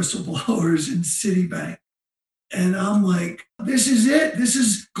exposed the whistleblowers in Citibank, and I'm like, this is it. This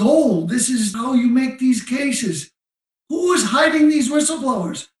is gold. This is how you make these cases. Who was hiding these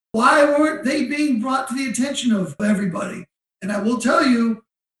whistleblowers? Why weren't they being brought to the attention of everybody? And I will tell you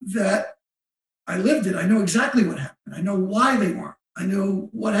that I lived it. I know exactly what happened. I know why they weren't. I know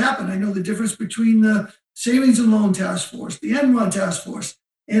what happened. I know the difference between the Savings and Loan Task Force, the Enron Task Force,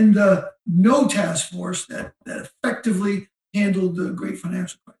 and the no task force that effectively handled the great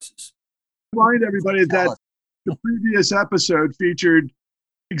financial crisis. Remind everybody that the previous episode featured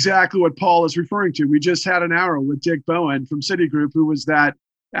exactly what Paul is referring to. We just had an hour with Dick Bowen from Citigroup, who was that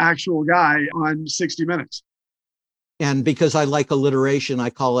actual guy on 60 Minutes. And because I like alliteration, I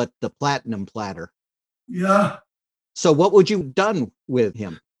call it the platinum platter. Yeah. So what would you have done with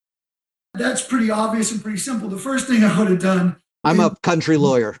him? That's pretty obvious and pretty simple. The first thing I would have done. I'm a country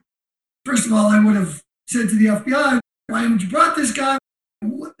lawyer. First of all, I would have said to the FBI, why haven't you brought this guy?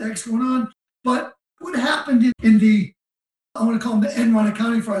 What the heck's going on? But what happened in the, I want to call them the Enron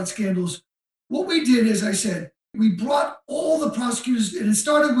accounting fraud scandals, what we did, as I said, we brought all the prosecutors, and it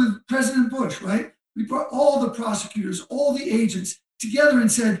started with President Bush, right? We brought all the prosecutors, all the agents together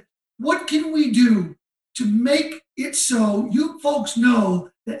and said, what can we do to make it so you folks know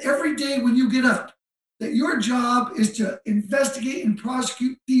that every day when you get up, that your job is to investigate and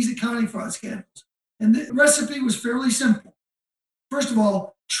prosecute these accounting fraud scandals. And the recipe was fairly simple. First of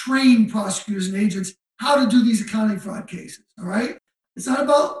all, train prosecutors and agents how to do these accounting fraud cases, all right? It's not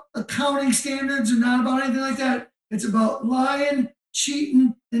about accounting standards and not about anything like that. It's about lying,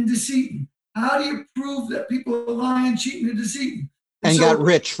 cheating, and deceiving. How do you prove that people are lying, cheating, and deceiving? And got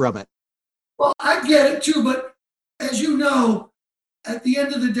rich from it. Well, I get it too, but as you know, at the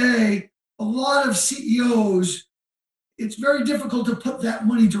end of the day, a lot of CEOs, it's very difficult to put that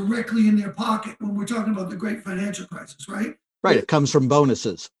money directly in their pocket when we're talking about the great financial crisis, right? Right. It comes from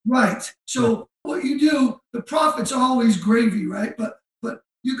bonuses. Right. So what you do, the profit's always gravy, right? But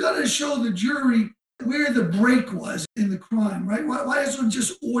you got to show the jury where the break was in the crime, right? Why isn't it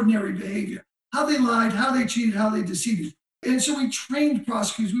just ordinary behavior? How they lied, how they cheated, how they deceived. And so we trained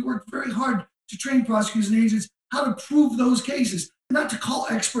prosecutors. We worked very hard to train prosecutors and agents how to prove those cases, not to call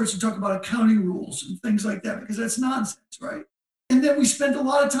experts and talk about accounting rules and things like that, because that's nonsense, right? And then we spent a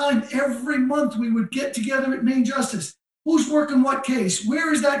lot of time every month. We would get together at Main Justice. Who's working what case?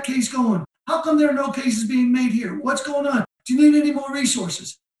 Where is that case going? How come there are no cases being made here? What's going on? Do you need any more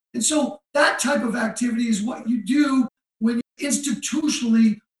resources? And so that type of activity is what you do when you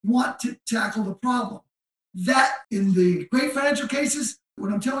institutionally want to tackle the problem. That in the great financial cases,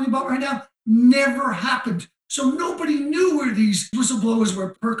 what I'm telling you about right now, never happened. So nobody knew where these whistleblowers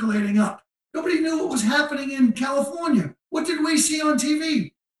were percolating up. Nobody knew what was happening in California. What did we see on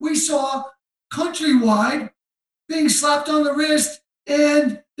TV? We saw Countrywide being slapped on the wrist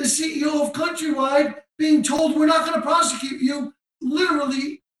and the CEO of Countrywide being told, we're not going to prosecute you,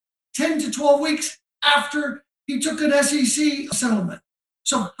 literally 10 to 12 weeks after he took an SEC settlement.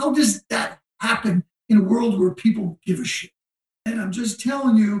 So how does that happen in a world where people give a shit? And I'm just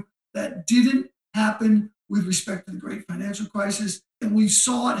telling you, that didn't happen with respect to the great financial crisis. And we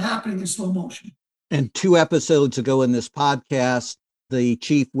saw it happening in slow motion. And 2 episodes ago in this podcast, the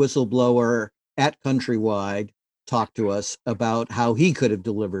chief whistleblower at Countrywide talked to us about how he could have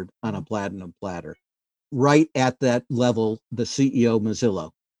delivered on a platinum platter. Right at that level, the CEO,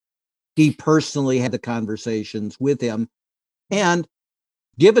 Mazzillo. He personally had the conversations with him. And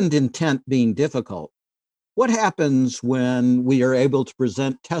given intent being difficult, what happens when we are able to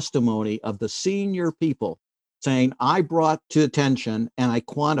present testimony of the senior people saying, I brought to attention and I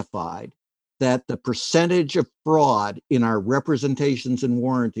quantified that the percentage of fraud in our representations and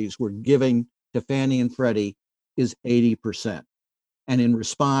warranties we're giving to Fannie and Freddie is 80%. And in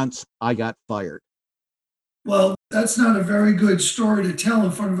response, I got fired. Well, that's not a very good story to tell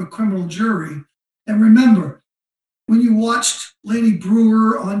in front of a criminal jury. And remember, when you watched Laney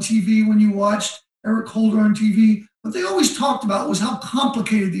Brewer on TV, when you watched Eric Holder on TV, what they always talked about was how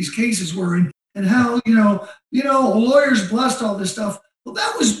complicated these cases were and how, lawyers blessed all this stuff. Well,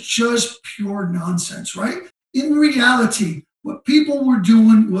 that was just pure nonsense, right? In reality, what people were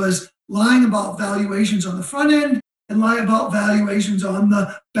doing was lying about valuations on the front end and lying about valuations on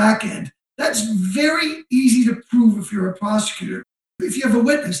the back end. That's very easy to prove if you're a prosecutor, if you have a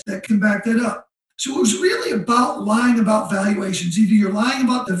witness that can back that up. So it was really about lying about valuations. Either you're lying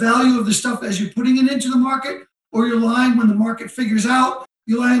about the value of the stuff as you're putting it into the market, or you're lying when the market figures out.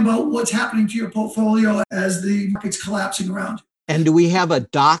 You're lying about what's happening to your portfolio as the market's collapsing around you. And do we have a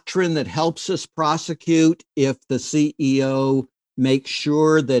doctrine that helps us prosecute if the CEO makes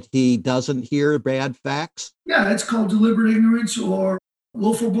sure that he doesn't hear bad facts? Yeah, it's called deliberate ignorance or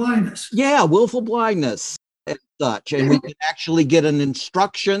willful blindness. Yeah, willful blindness and such. And we can actually get an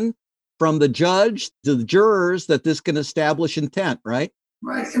instruction from the judge to the jurors that this can establish intent, right?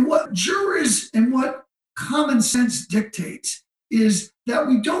 Right. And what jurors and what common sense dictates is that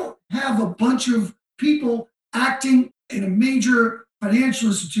we don't have a bunch of people acting in a major financial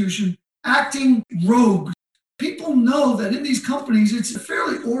institution, acting rogue. People know that in these companies, it's a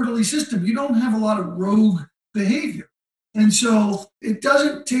fairly orderly system. You don't have a lot of rogue behavior. And so it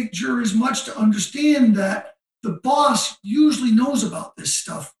doesn't take jurors much to understand that the boss usually knows about this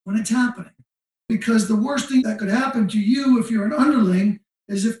stuff when it's happening. Because the worst thing that could happen to you if you're an underling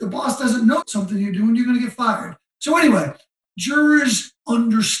is if the boss doesn't know something you're doing, you're going to get fired. So anyway, jurors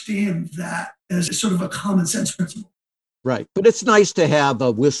understand that as sort of a common sense principle. Right. But it's nice to have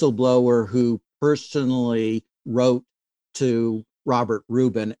a whistleblower who personally wrote to Robert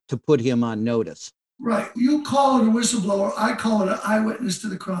Rubin to put him on notice. Right. You call it a whistleblower. I call it an eyewitness to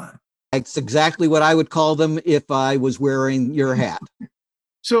the crime. That's exactly what I would call them if I was wearing your hat.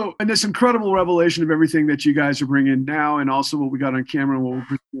 So, and this incredible revelation of everything that you guys are bringing now, and also what we got on camera and what we're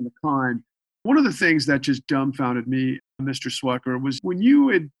presenting in the con. One of the things that just dumbfounded me, Mr. Swecker, was when you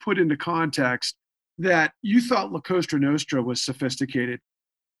had put into context that you thought La Cosa Nostra was sophisticated.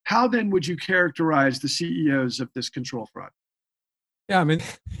 How then would you characterize the CEOs of this control fraud? Yeah, I mean,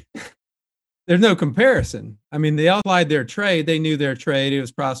 there's no comparison. I mean, they all applied their trade. They knew their trade. It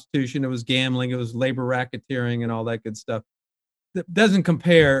was prostitution. It was gambling. It was labor racketeering and all that good stuff. That doesn't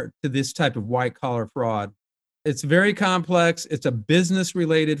compare to this type of white collar fraud. It's very complex. It's a business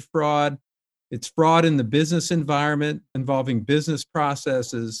related fraud. It's fraud in the business environment involving business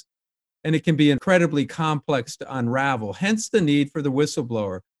processes. And it can be incredibly complex to unravel, hence the need for the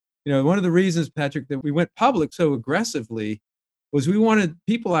whistleblower. You know, one of the reasons, Patrick, that we went public so aggressively was we wanted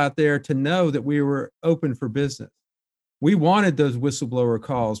people out there to know that we were open for business. We wanted those whistleblower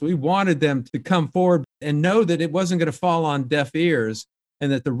calls. We wanted them to come forward and know that it wasn't going to fall on deaf ears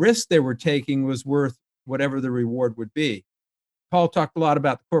and that the risk they were taking was worth whatever the reward would be. Paul talked a lot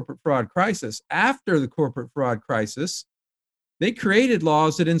about the corporate fraud crisis. After the corporate fraud crisis, they created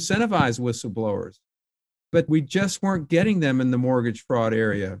laws that incentivize whistleblowers, but we just weren't getting them in the mortgage fraud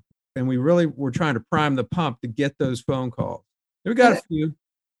area. And we really were trying to prime the pump to get those phone calls. We got a few.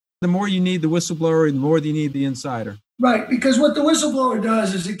 The more you need the whistleblower, the more you need the insider. Right, because what the whistleblower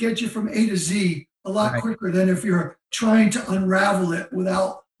does is it gets you from A to Z a lot quicker than if you're trying to unravel it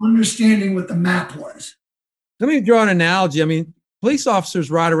without understanding what the map was. Let me draw an analogy. I mean, police officers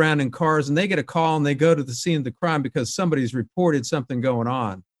ride around in cars and they get a call and they go to the scene of the crime because somebody's reported something going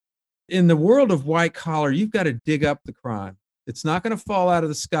on. In the world of white collar, you've got to dig up the crime. It's not going to fall out of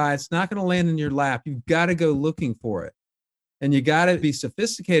the sky. It's not going to land in your lap. You've got to go looking for it. And you got to be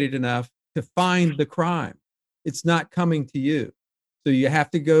sophisticated enough to find the crime. It's not coming to you. So you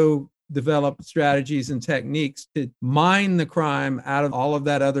have to go develop strategies and techniques to mine the crime out of all of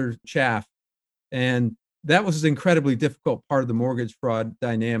that other chaff. And that was an incredibly difficult part of the mortgage fraud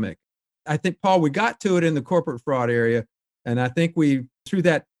dynamic. I think, Paul, we got to it in the corporate fraud area. And I think we, through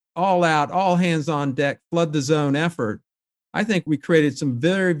that all out, all hands on deck, flood the zone effort, I think we created some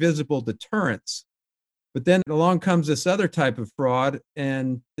very visible deterrents. But then along comes this other type of fraud,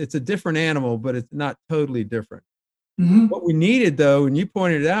 and it's a different animal, but it's not totally different. Mm-hmm. What we needed, though, and you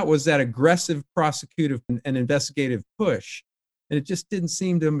pointed it out, was that aggressive prosecutive and investigative push. And it just didn't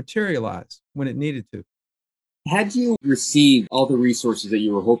seem to materialize when it needed to. Had you received all the resources that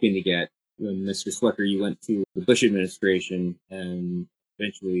you were hoping to get when, Mr. Swecker, you went to the Bush administration and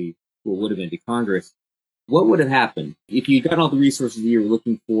eventually what would have been to Congress, what would have happened? If you got all the resources that you were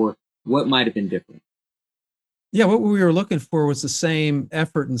looking for, what might have been different? Yeah, what we were looking for was the same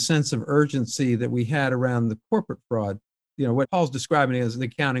effort and sense of urgency that we had around the corporate fraud. You know, what Paul's describing as the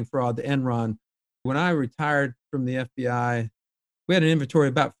accounting fraud, the Enron. When I retired from the FBI, we had an inventory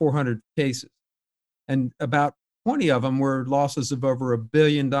of about 400 cases, and about 20 of them were losses of over $1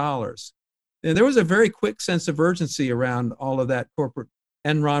 billion. And there was a very quick sense of urgency around all of that corporate.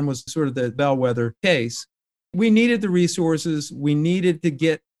 Enron was sort of the bellwether case. We needed the resources. We needed to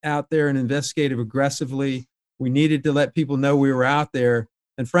get out there and investigate aggressively. We needed to let people know we were out there.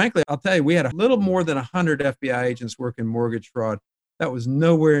 And frankly, I'll tell you, we had a little more than 100 FBI agents working mortgage fraud. That was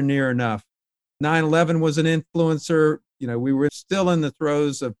nowhere near enough. 9/11 was an influencer. You know, we were still in the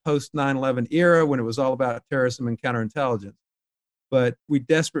throes of post 9/11 era when it was all about terrorism and counterintelligence. But we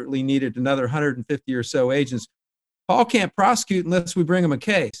desperately needed another 150 or so agents. Paul can't prosecute unless we bring him a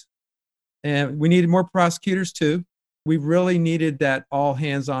case. And we needed more prosecutors too. We really needed that all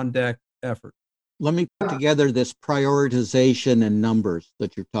hands on deck effort. Let me put together this prioritization and numbers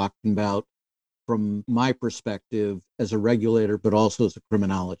that you're talking about from my perspective as a regulator, but also as a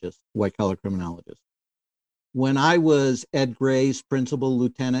criminologist, white collar criminologist. When I was Ed Gray's principal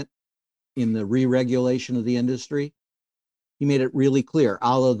lieutenant in the re-regulation of the industry, he made it really clear,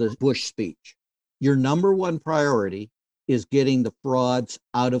 a la the Bush speech. Your number one priority is getting the frauds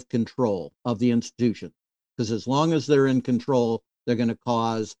out of control of the institution. Because as long as they're in control, they're going to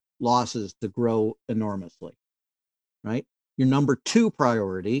cause losses to grow enormously, right? Your number two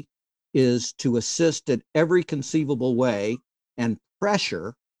priority is to assist in every conceivable way and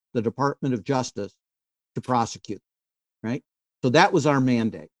pressure the Department of Justice to prosecute, right? So that was our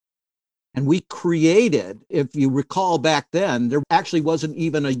mandate. And we created, if you recall back then, there actually wasn't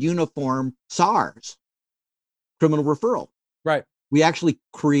even a uniform SARS, criminal referral. Right. We actually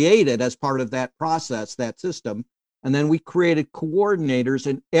created, as part of that process, that system, And then we created coordinators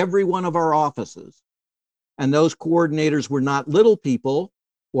in every one of our offices. And those coordinators were not little people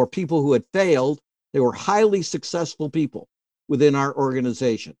or people who had failed. They were highly successful people within our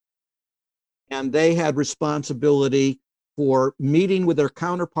organization. And they had responsibility for meeting with their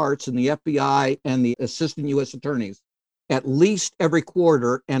counterparts in the FBI and the assistant U.S. attorneys at least every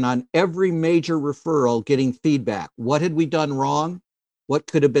quarter, and on every major referral, getting feedback. What had we done wrong? What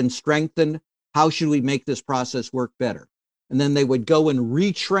could have been strengthened? How should we make this process work better? And then they would go and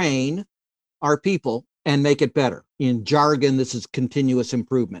retrain our people and make it better. In jargon, this is continuous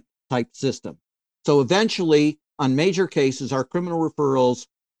improvement type system. So eventually, on major cases, our criminal referrals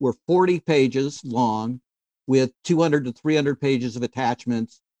were 40 pages long with 200 to 300 pages of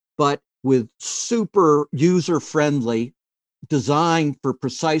attachments, but with super user-friendly, designed for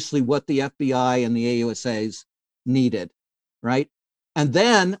precisely what the FBI and the AUSAs needed, right? And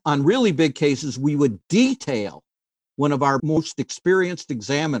then on really big cases, we would detail one of our most experienced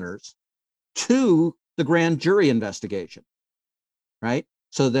examiners to the grand jury investigation, right?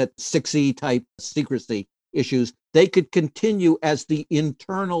 So that 6E type secrecy issues, they could continue as the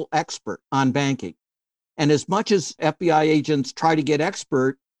internal expert on banking. And as much as FBI agents try to get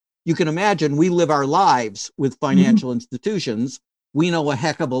expert, you can imagine we live our lives with financial institutions. We know a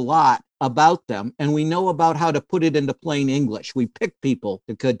heck of a lot about them, and we know about how to put it into plain English. We pick people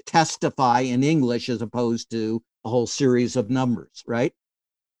that could testify in English as opposed to a whole series of numbers, right?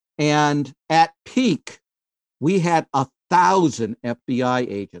 And at peak, we had 1,000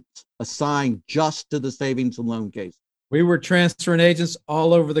 FBI agents assigned just to the savings and loan case. We were transferring agents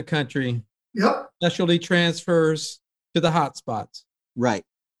all over the country. Yep. Specialty transfers to the hot spots. Right.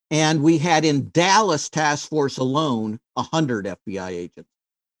 And we had in Dallas task force alone 100 FBI agents.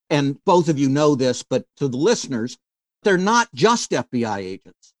 And both of you know this, but to the listeners, they're not just FBI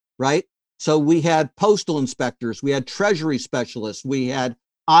agents, right? So we had postal inspectors, we had treasury specialists, we had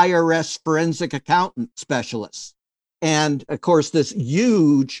IRS forensic accountant specialists. And of course, this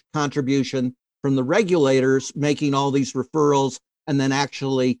huge contribution from the regulators making all these referrals and then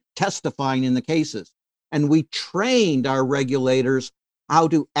actually testifying in the cases. And we trained our regulators how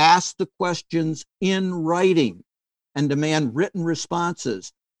to ask the questions in writing and demand written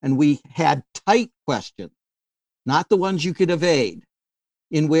responses. And we had tight questions, not the ones you could evade,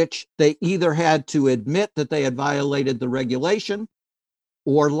 in which they either had to admit that they had violated the regulation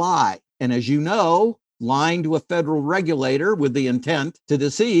or lie. And as you know, lying to a federal regulator with the intent to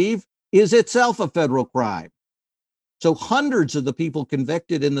deceive is itself a federal crime. So hundreds of the people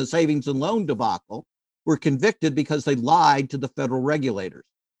convicted in the savings and loan debacle were convicted because they lied to the federal regulators,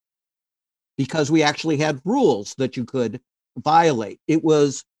 because we actually had rules that you could violate. It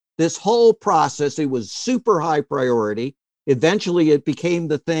was this whole process. It was super high priority. Eventually, it became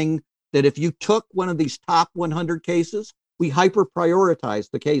the thing that if you took one of these top 100 cases, we hyper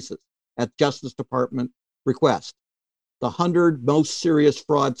prioritized the cases at Justice Department request. The 100 most serious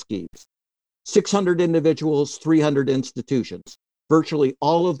fraud schemes, 600 individuals, 300 institutions. Virtually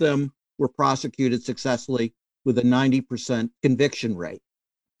all of them were prosecuted successfully with a 90% conviction rate.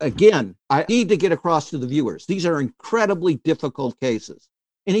 Again, I need to get across to the viewers, these are incredibly difficult cases.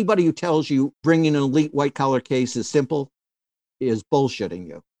 Anybody who tells you bringing an elite white-collar case is simple is bullshitting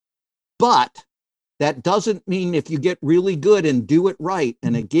you. But that doesn't mean if you get really good and do it right,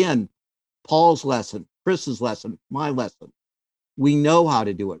 and again, Paul's lesson, Chris's lesson, my lesson, we know how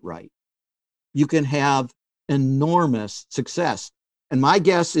to do it right. You can have enormous success. And my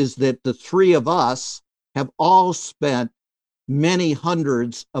guess is that the three of us have all spent many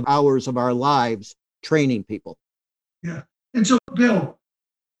hundreds of hours of our lives training people. Yeah. And so, Bill,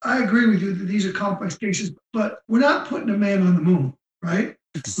 I agree with you that these are complex cases, but we're not putting a man on the moon, right?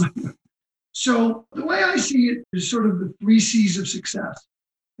 So the way I see it is sort of the 3 C's of success.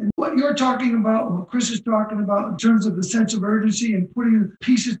 And what you're talking about, what Chris is talking about in terms of the sense of urgency and putting the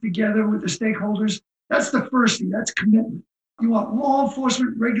pieces together with the stakeholders, that's the first thing, that's commitment. You want law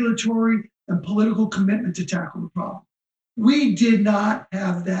enforcement, regulatory, and political commitment to tackle the problem. We did not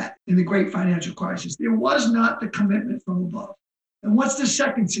have that in the great financial crisis. There was not the commitment from above. And what's the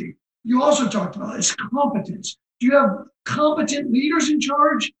second C? You also talked about it's competence. Do you have competent leaders in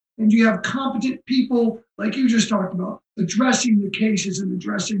charge? And do you have competent people, like you just talked about, addressing the cases and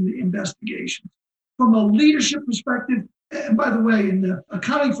addressing the investigations? From a leadership perspective, and by the way, in the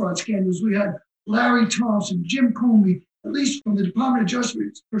accounting fraud scandals, we had Larry Thompson, Jim Comey, at least from the Department of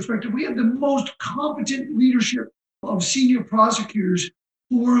Justice perspective, we had the most competent leadership of senior prosecutors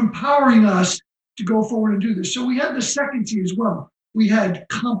who were empowering us to go forward and do this. So we had the second T as well. We had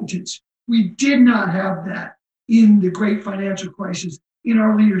competence. We did not have that in the great financial crisis in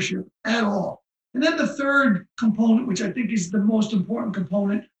our leadership at all. And then the third component, which I think is the most important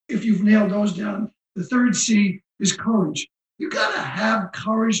component, if you've nailed those down, the third C is courage. You got to have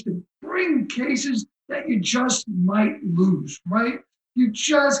courage to bring cases that you just might lose, right? You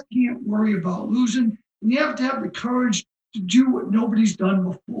just can't worry about losing. And you have to have the courage to do what nobody's done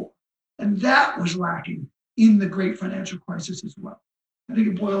before. And that was lacking in the great financial crisis as well. I think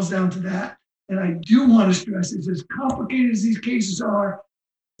it boils down to that. And I do want to stress is as complicated as these cases are,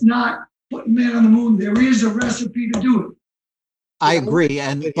 it's not putting man on the moon. There is a recipe to do it. I agree.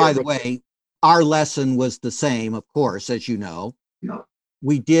 And by the way, our lesson was the same, of course, as you know. Yep.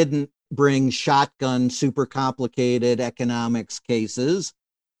 We didn't bring shotgun, super complicated economics cases.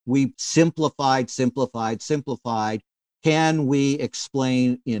 We simplified. Can we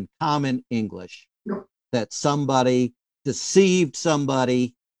explain in common English that somebody deceived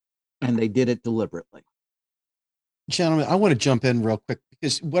somebody and they did it deliberately? Gentlemen, I want to jump in real quick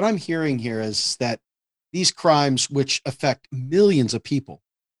because what I'm hearing here is that these crimes, which affect millions of people,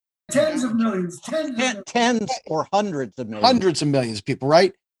 tens of millions, tens or hundreds of millions of people,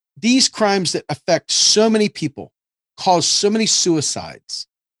 right? These crimes that affect so many people cause so many suicides,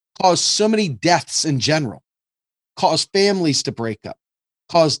 cause so many deaths in general, cause families to break up,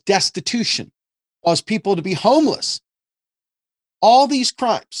 cause destitution, cause people to be homeless. All these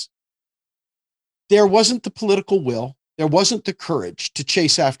crimes, there wasn't the political will, there wasn't the courage to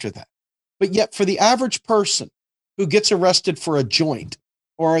chase after that. But yet for the average person who gets arrested for a joint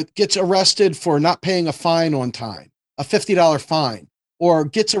or gets arrested for not paying a fine on time, a $50 fine, or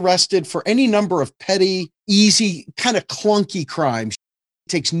gets arrested for any number of petty, easy, kind of clunky crimes,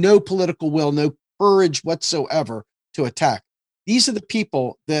 it takes no political will, no courage whatsoever to attack. These are the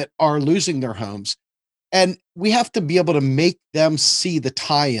people that are losing their homes. And we have to be able to make them see the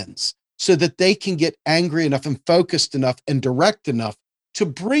tie-ins so that they can get angry enough and focused enough and direct enough to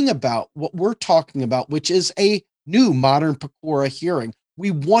bring about what we're talking about, which is a new modern Pecora hearing.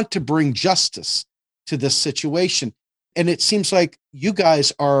 We want to bring justice to this situation. And it seems like you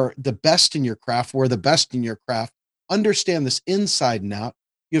guys are the best in your craft. We're the best in your craft. Understand this inside and out.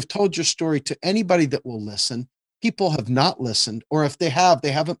 You've told your story to anybody that will listen. People have not listened, or if they have,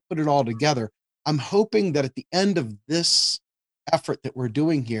 they haven't put it all together. I'm hoping that at the end of this effort that we're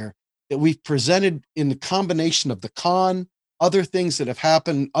doing here, that we've presented in the combination of the con, other things that have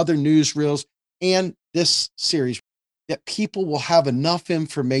happened, other newsreels, and this series, that people will have enough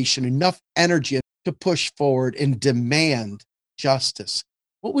information, enough energy to push forward and demand justice.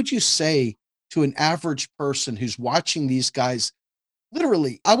 What would you say to an average person who's watching these guys?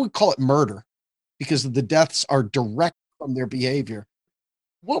 Literally, I would call it murder because the deaths are direct from their behavior.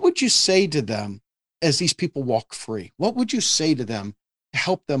 What would you say to them as these people walk free? What would you say to them to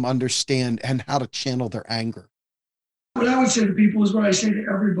help them understand and how to channel their anger? What I would say to people is what I say to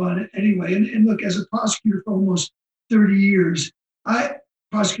everybody anyway. And look, as a prosecutor for almost 30 years, I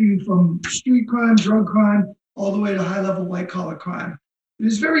prosecuted from street crime, drug crime, all the way to high-level white-collar crime. It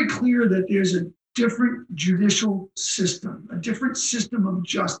is very clear that there's a different judicial system, a different system of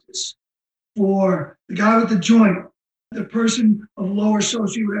justice for the guy with the joint, the person of lower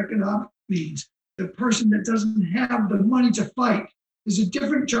socioeconomic needs, the person that doesn't have the money to fight. There's a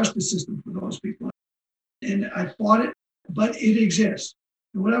different justice system for those people. And I fought it, but it exists.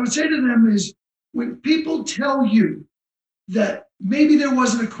 And what I would say to them is when people tell you that maybe there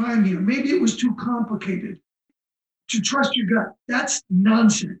wasn't a crime here, maybe it was too complicated, to trust your gut, that's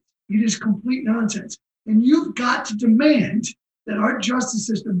nonsense. It is complete nonsense. And you've got to demand that our justice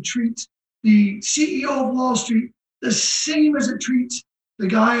system treats the CEO of Wall Street the same as it treats the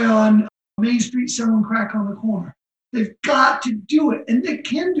guy on Main Street selling crack on the corner. They've got to do it, and they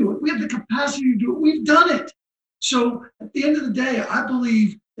can do it. We have the capacity to do it. We've done it. So at the end of the day, I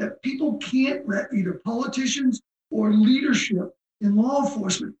believe that people can't let either politicians or leadership in law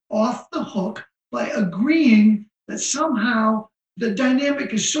enforcement off the hook by agreeing that somehow the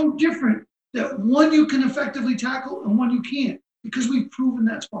dynamic is so different that one you can effectively tackle and one you can't, because we've proven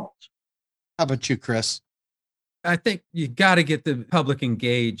that's false. How about you, Chris? I think you got to get the public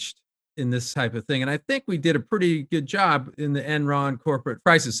engaged in this type of thing. And I think we did a pretty good job in the Enron corporate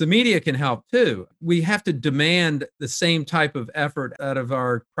crisis. The media can help too. We have to demand the same type of effort out of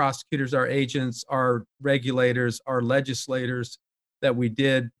our prosecutors, our agents, our regulators, our legislators that we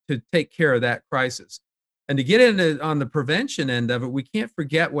did to take care of that crisis. And to get into on the prevention end of it, we can't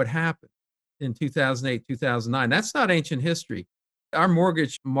forget what happened in 2008, 2009. That's not ancient history. Our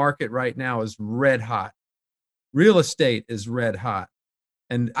mortgage market right now is red hot. Real estate is red hot.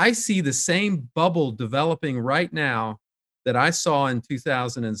 And I see the same bubble developing right now that I saw in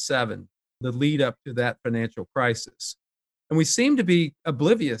 2007, the lead up to that financial crisis. And we seem to be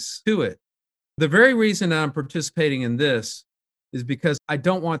oblivious to it. The very reason I'm participating in this is because I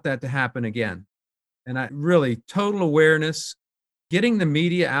don't want that to happen again. And I really, total awareness, getting the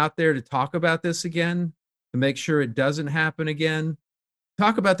media out there to talk about this again, to make sure it doesn't happen again.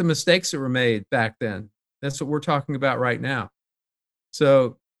 Talk about the mistakes that were made back then. That's what we're talking about right now.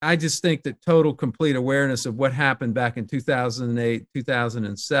 So I just think that total, complete awareness of what happened back in 2008,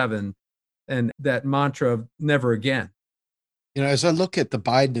 2007, and that mantra of never again. You know, as I look at the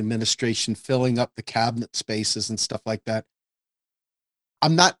Biden administration filling up the cabinet spaces and stuff like that,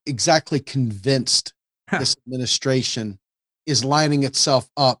 I'm not exactly convinced this administration is lining itself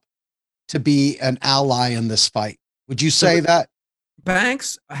up to be an ally in this fight. Would you say that?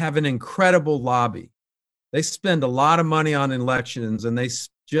 Banks have an incredible lobby. They spend a lot of money on elections, and they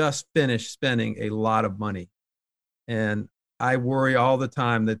just finished spending a lot of money. And I worry all the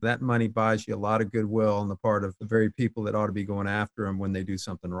time that that money buys you a lot of goodwill on the part of the very people that ought to be going after them when they do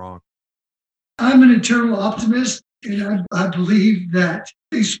something wrong. I'm an eternal optimist, and I believe that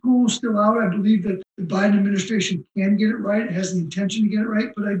the school's still out. I believe that the Biden administration can get it right. It has the intention to get it right.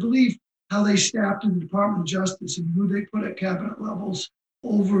 But I believe how they staffed in the Department of Justice and who they put at cabinet levels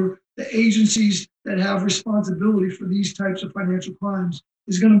over the agencies that have responsibility for these types of financial crimes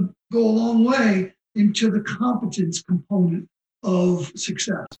is going to go a long way into the competence component of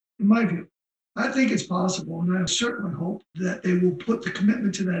success, in my view. I think it's possible, and I certainly hope that they will put the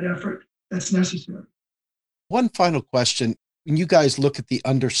commitment to that effort that's necessary. One final question. When you guys look at the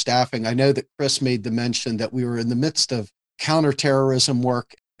understaffing, I know that Chris made the mention that we were in the midst of counterterrorism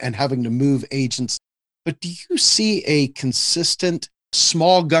work and having to move agents. But do you see a consistent,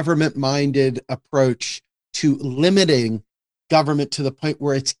 small government-minded approach to limiting government to the point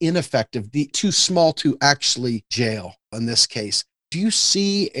where it's ineffective, too small to actually jail in this case? Do you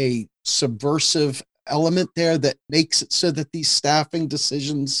see a subversive element there that makes it so that these staffing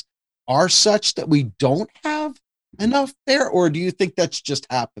decisions are such that we don't have enough there? Or do you think that's just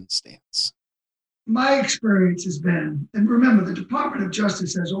happenstance? My experience has been, and remember, the Department of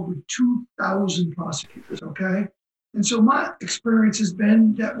Justice has over 2,000 prosecutors, okay? And so my experience has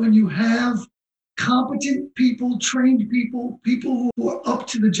been that when you have competent people, trained people, people who are up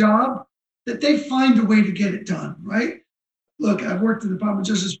to the job, that they find a way to get it done, right? Look, I've worked in the Department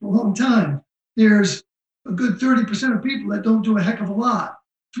of Justice for a long time. There's a good 30% of people that don't do a heck of a lot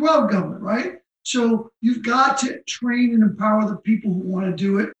throughout government, right? So you've got to train and empower the people who want to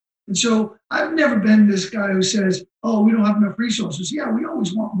do it. And so I've never been this guy who says, oh, we don't have enough resources. Yeah, we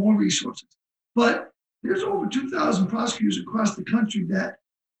always want more resources. But there's over 2,000 prosecutors across the country that,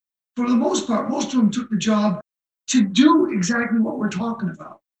 for the most part, most of them took the job to do exactly what we're talking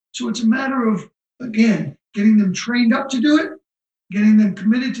about. So it's a matter of, again, getting them trained up to do it, getting them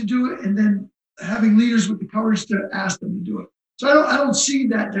committed to do it, and then having leaders with the courage to ask them to do it. So I don't see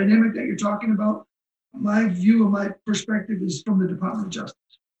that dynamic that you're talking about. My view and my perspective is from the Department of Justice.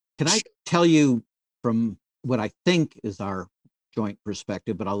 Can I tell you from what I think is our joint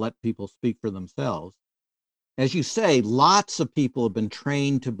perspective, but I'll let people speak for themselves. As you say, lots of people have been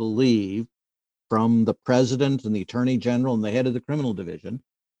trained to believe, from the president and the attorney general and the head of the criminal division,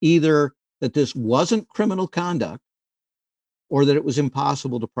 either that this wasn't criminal conduct or that it was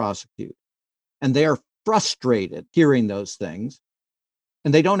impossible to prosecute. And they are frustrated hearing those things.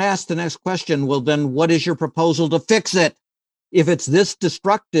 And they don't ask the next question, well, then what is your proposal to fix it? If it's this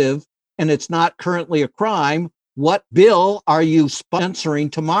destructive and it's not currently a crime, what bill are you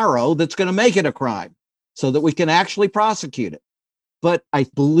sponsoring tomorrow that's going to make it a crime so that we can actually prosecute it? But I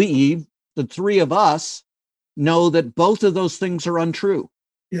believe the three of us know that both of those things are untrue.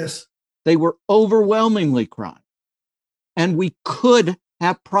 Yes. They were overwhelmingly crime. And we could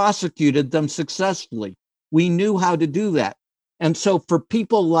have prosecuted them successfully. We knew how to do that. And so for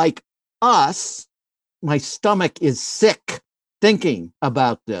people like us, my stomach is sick thinking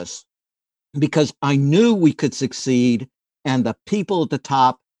about this because I knew we could succeed, and the people at the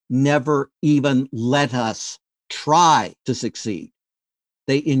top never even let us try to succeed.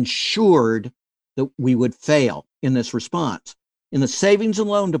 They ensured that we would fail in this response. In the savings and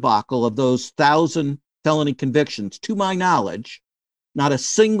loan debacle of those 1,000 felony convictions, to my knowledge, not a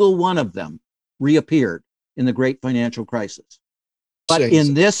single one of them reappeared in the great financial crisis. But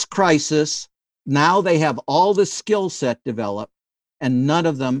in this crisis, now they have all the skill set developed, and none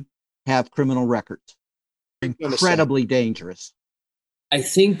of them have criminal records. Incredibly dangerous. I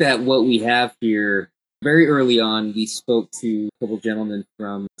think that what we have here, very early on, we spoke to a couple gentlemen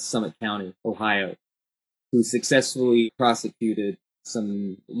from Summit County, Ohio, who successfully prosecuted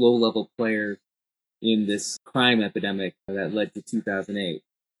some low-level players in this crime epidemic that led to 2008.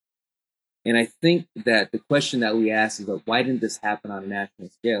 And I think that the question that we asked is, why didn't this happen on a national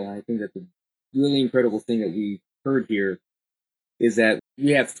scale? And I think that the really incredible thing that we heard here is that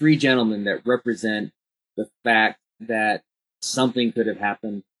we have three gentlemen that represent the fact that something could have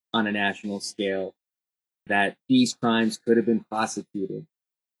happened on a national scale, that these crimes could have been prosecuted,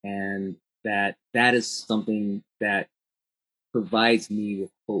 and that is something that provides me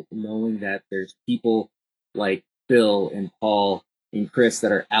with hope, knowing that there's people like Bill and Paul and Chris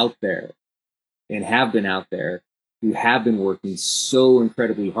that are out there and have been out there who have been working so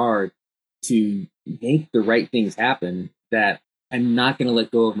incredibly hard to make the right things happen, that I'm not going to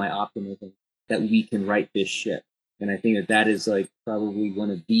let go of my optimism that we can right this ship. And I think that is like probably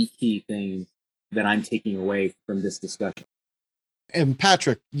one of the key things that I'm taking away from this discussion. And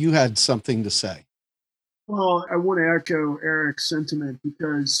Patrick, you had something to say. Well, I want to echo Eric's sentiment,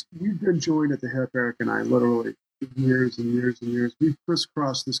 because we've been joined at the hip, Eric and I, literally for years and years and years. We've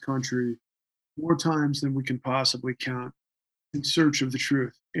crisscrossed this country more times than we can possibly count in search of the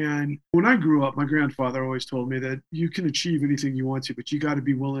truth. And when I grew up, my grandfather always told me that you can achieve anything you want to, but you got to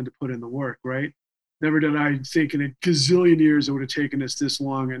be willing to put in the work, right? Never did I think in a gazillion years it would have taken us this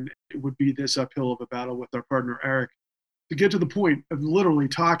long and it would be this uphill of a battle with our partner, Eric, to get to the point of literally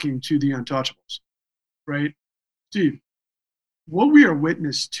talking to the Untouchables, right? Steve, what we are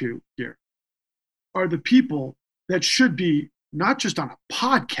witness to here are the people that should be not just on a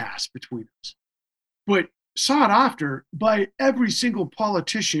podcast between us, but sought after by every single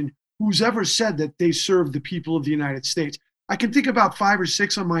politician who's ever said that they serve the people of the United States. I can think about 5 or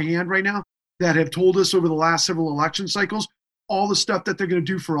 6 on my hand right now that have told us over the last several election cycles all the stuff that they're going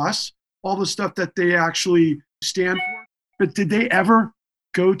to do for us, all the stuff that they actually stand for. But did they ever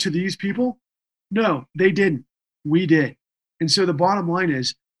go to these people? No, they didn't. We did. And so the bottom line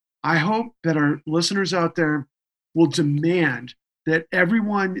is, I hope that our listeners out there will demand that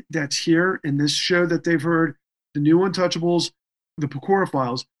everyone that's here in this show that they've heard, the new Untouchables, the Pecora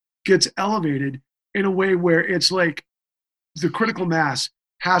Files, gets elevated in a way where it's like the critical mass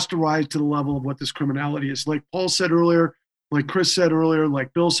has to rise to the level of what this criminality is. Like Paul said earlier, like Chris said earlier,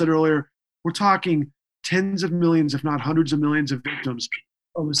 like Bill said earlier, we're talking tens of millions, if not hundreds of millions of victims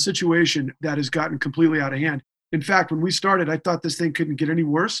of a situation that has gotten completely out of hand. In fact, when we started, I thought this thing couldn't get any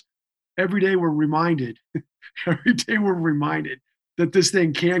worse. Every day we're reminded that this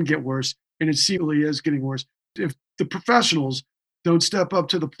thing can get worse, and it seemingly is getting worse. If the professionals don't step up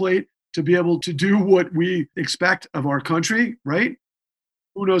to the plate to be able to do what we expect of our country, right?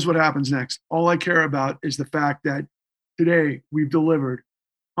 Who knows what happens next? All I care about is the fact that today we've delivered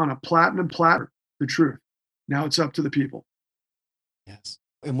on a platinum platter the truth. Now it's up to the people. Yes.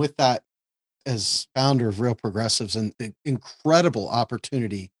 And with that, as founder of Real Progressives, and the incredible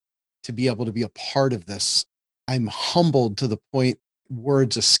opportunity to be able to be a part of this, I'm humbled to the point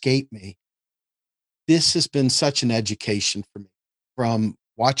words escape me. This has been such an education for me, from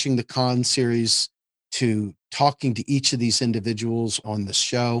watching the Con series to talking to each of these individuals on the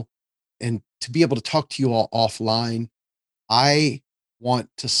show, and to be able to talk to you all offline. I want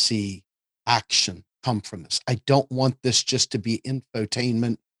to see action come from this. I don't want this just to be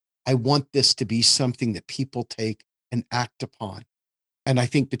infotainment. I want this to be something that people take and act upon. And I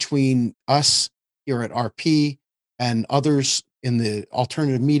think between us here at RP and others in the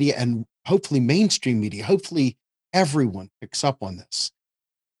alternative media, and hopefully mainstream media, hopefully everyone picks up on this,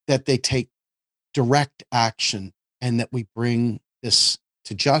 that they take direct action, and that we bring this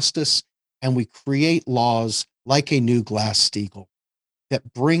to justice, and we create laws like a new Glass-Steagall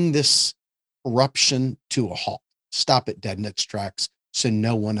that bring this corruption to a halt, stop it dead in its tracks so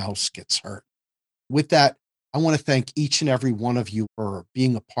no one else gets hurt. With that, I want to thank each and every one of you for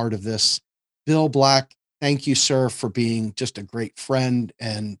being a part of this. Bill Black, thank you, sir, for being just a great friend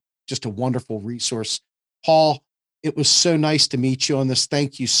and just a wonderful resource. Paul, it was so nice to meet you on this.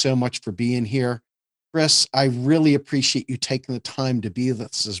 Thank you so much for being here. Chris, I really appreciate you taking the time to be with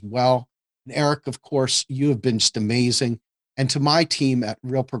us as well. And Eric, of course, you have been just amazing. And to my team at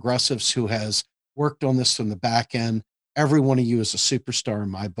Real Progressives, who has worked on this from the back end, every one of you is a superstar in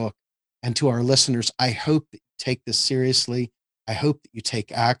my book. And to our listeners, I hope that you take this seriously. I hope that you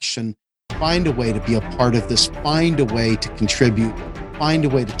take action. Find a way to be a part of this. Find a way to contribute. Find a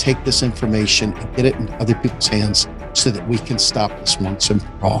way to take this information and get it into other people's hands so that we can stop this once and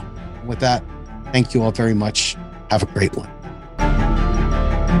for all. And with that, thank you all very much. Have a great one.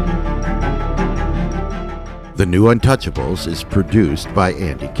 The New Untouchables is produced by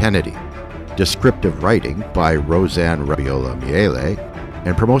Andy Kennedy. Descriptive writing by Roseanne Rabiola-Miele,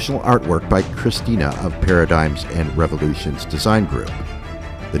 and promotional artwork by Christina of Paradigms and Revolutions Design Group.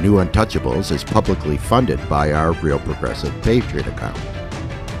 The New Untouchables is publicly funded by our Real Progressive Patriot account.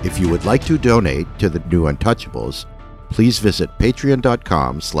 If you would like to donate to the New Untouchables, please visit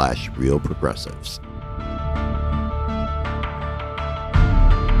patreon.com/realprogressives.